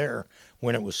was there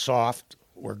when it was soft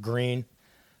or green.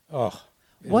 Oh,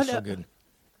 it's so good.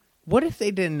 What if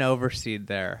they didn't overseed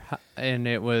there, and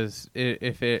it was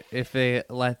if they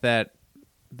let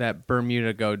that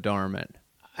Bermuda go dormant?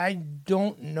 I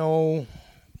don't know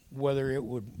whether it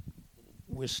would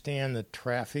withstand the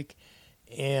traffic,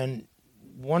 and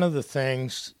one of the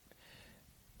things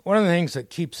that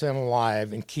keeps them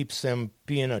alive and keeps them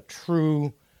being a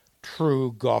true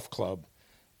golf club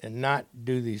and not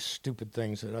do these stupid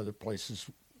things that other places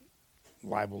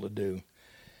liable to do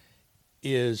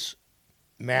is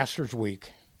Masters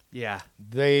Week. Yeah.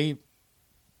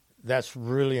 That's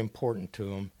really important to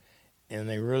them, and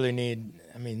they really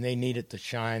need it to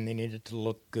shine. They need it to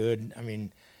look good. I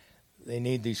mean, they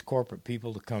need these corporate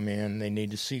people to come in. They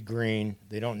need to see green.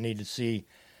 They don't need to see,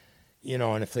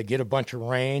 and if they get a bunch of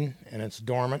rain and it's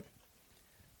dormant,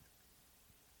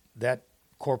 that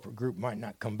corporate group might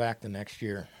not come back the next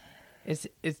year. It's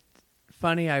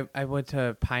funny. I went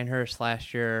to Pinehurst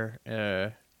last year.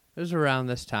 It was around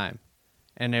this time,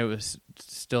 and it was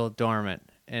still dormant.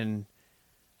 And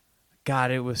God,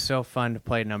 it was so fun to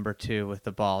play number 2 with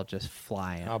the ball just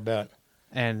flying. I'll bet.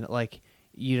 And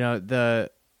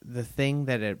the thing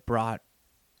that it brought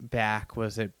back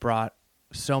was it brought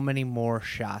so many more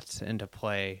shots into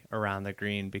play around the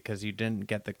green because you didn't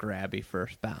get the grabby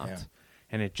first bounce. Yeah.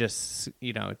 And it just,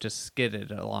 just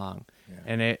skidded along.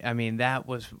 Yeah. And that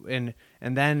was, and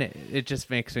then it just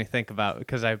makes me think about,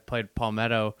 because I played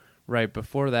Palmetto right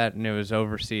before that and it was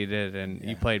overseeded, and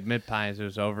you played Mid-Pines, it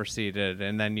was overseeded.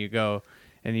 And then you go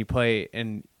and you play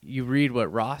and you read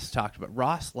what Ross talked about.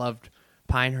 Ross loved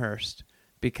Pinehurst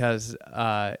because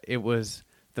it was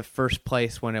the first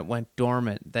place when it went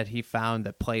dormant that he found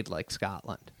that played like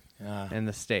Scotland in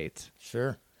the States.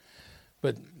 Sure.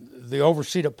 But the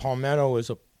overseed at Palmetto is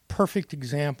a perfect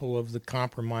example of the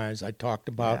compromise I talked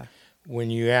about when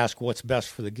you ask what's best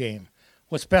for the game.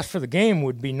 What's best for the game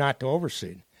would be not to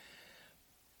overseed.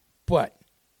 But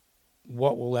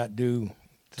what will that do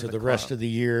to the rest of the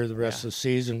year, the rest of the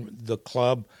season, the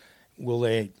club? Will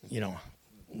they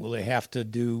have to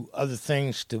do other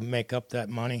things to make up that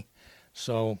money?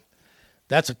 So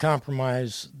that's a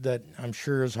compromise that I'm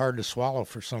sure is hard to swallow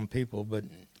for some people, but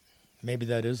maybe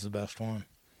that is the best one.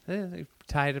 They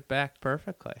tied it back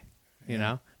perfectly, you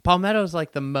know. Palmetto's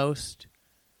like the most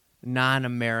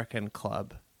non-American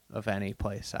club of any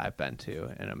place I've been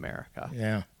to in America.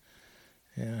 Yeah.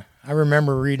 I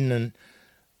remember reading an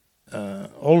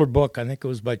older book, I think it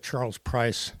was by Charles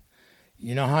Price.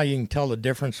 You know how you can tell the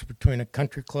difference between a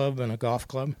country club and a golf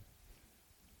club?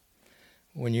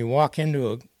 When you walk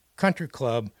into a country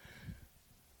club,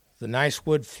 the nice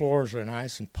wood floors are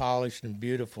nice and polished and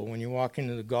beautiful. When you walk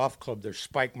into the golf club, there's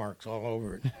spike marks all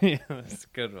over it. Yeah, that's a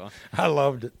good one. I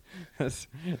loved it.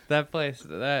 That place,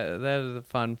 that is a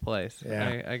fun place.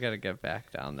 Yeah. I got to get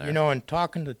back down there. And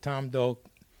talking to Tom Doak,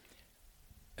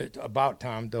 about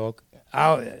Tom Doak,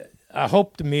 I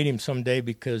hope to meet him someday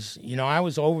because, I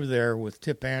was over there with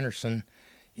Tip Anderson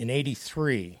in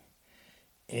 '83.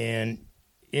 And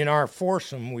in our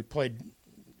foursome, we played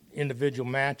individual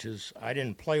matches. I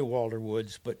didn't play Walter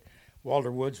Woods, but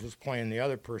Walter Woods was playing the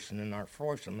other person in our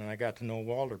foursome, and I got to know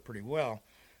Walter pretty well,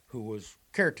 who was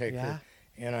caretaker. Yeah.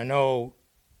 And I know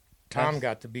Tom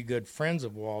got to be good friends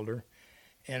of Walter.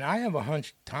 And I have a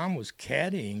hunch Tom was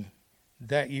caddying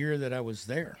that year that I was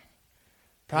there.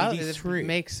 Probably 83. it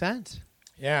makes sense.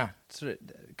 Yeah.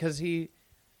 Because he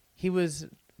was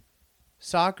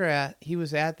Sawgrass. He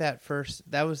was at that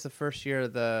was the first year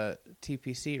of the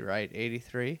TPC, right?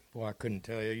 83. Well, I couldn't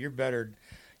tell you. You're better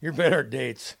at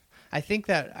dates. I think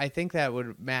that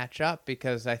would match up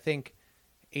because I think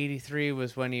 '83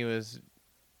 was when he was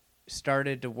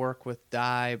started to work with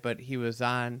Dye, but he was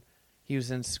in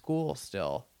school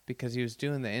still because he was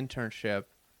doing the internship,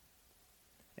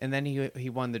 and then he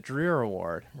won the Dreer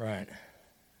Award. Right.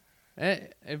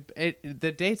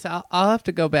 The dates I'll have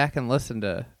to go back and listen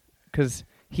to, because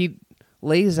he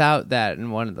lays out that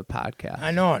in one of the podcasts.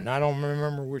 I know it, and I don't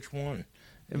remember which one.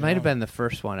 It might have been the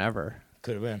first one ever.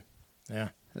 Could have been. Yeah.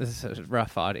 This is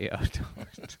rough audio.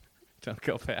 Don't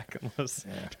go back and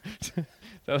listen. Yeah.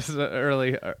 Those are the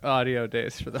early audio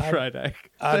days for the Fried Egg.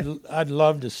 I'd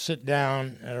love to sit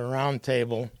down at a round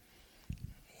table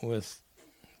with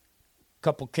a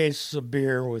couple cases of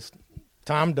beer with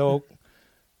Tom Doak,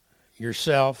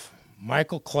 yourself,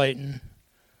 Michael Clayton,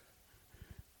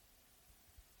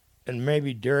 and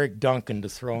maybe Derek Duncan to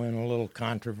throw in a little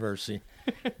controversy.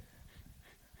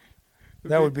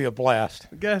 That would be a blast.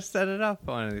 We gotta set it up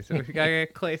one of these. We gotta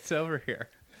get Clayton over here.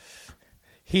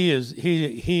 He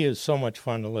is so much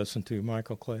fun to listen to,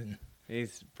 Michael Clayton.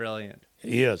 He's brilliant.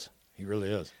 He is. He really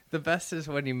is. The best is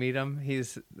when you meet him,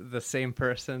 he's the same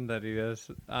person that he is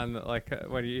on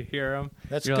when you hear him.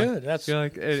 That's good. That's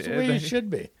the way he should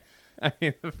be. I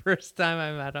mean, the first time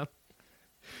I met him,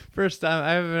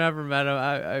 I haven't ever met him.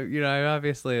 I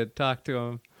obviously had talked to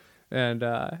him and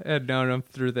had known him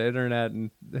through the internet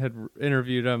and had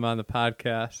interviewed him on the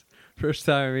podcast. First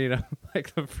time I meet him,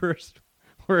 like the first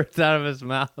words out of his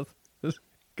mouth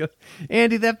goes,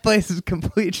 "Andy, that place is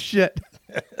complete shit."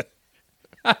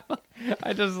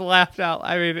 I just laughed out.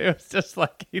 I mean, it was just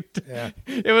like it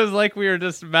was like we were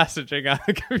just messaging on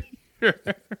the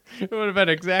computer. It would have been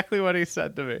exactly what he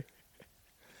said to me.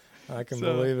 I can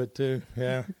believe it too.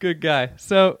 Yeah, good guy.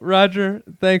 So Roger,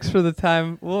 thanks for the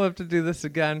time. We'll have to do this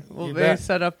again. We'll maybe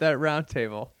set up that round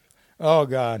table. Oh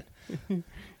God.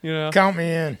 Count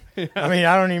me in. Yeah. I mean,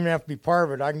 I don't even have to be part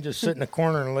of it. I can just sit in the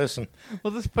corner and listen.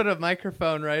 We'll just put a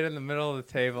microphone right in the middle of the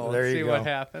table and see what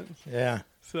happens. Yeah.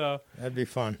 So that'd be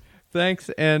fun. Thanks,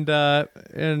 and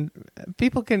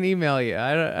people can email you.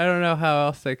 I don't know how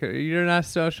else they could. You're not a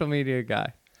social media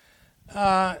guy.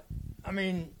 I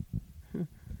mean,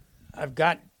 I've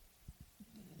got,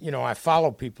 I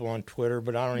follow people on Twitter,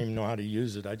 but I don't even know how to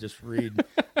use it. I just read.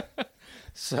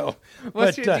 So,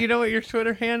 do you know what your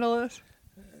Twitter handle is?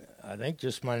 I think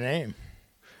just my name.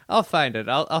 I'll find it.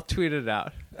 I'll tweet it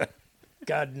out.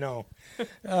 God, no. You're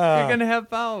going to have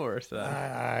followers, then.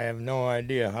 I have no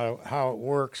idea how it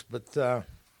works, but,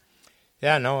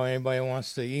 anybody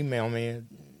wants to email me,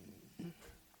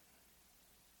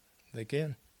 they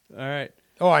can. All right.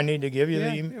 Oh, I need to give you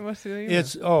the email? What's the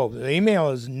email? The email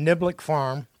is Niblick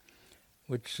Farm,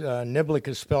 which Niblick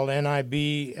is spelled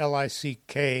Niblick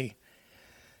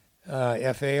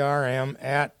FARM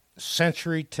at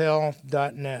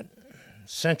centurytel.net.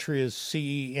 Century is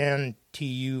CENTURYTEL.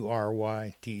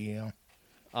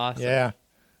 Awesome. Yeah.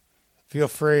 Feel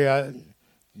free. I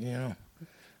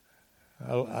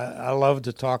love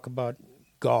to talk about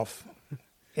golf,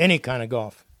 any kind of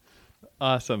golf.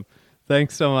 Awesome.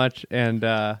 Thanks so much, and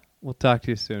we'll talk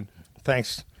to you soon.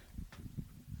 Thanks.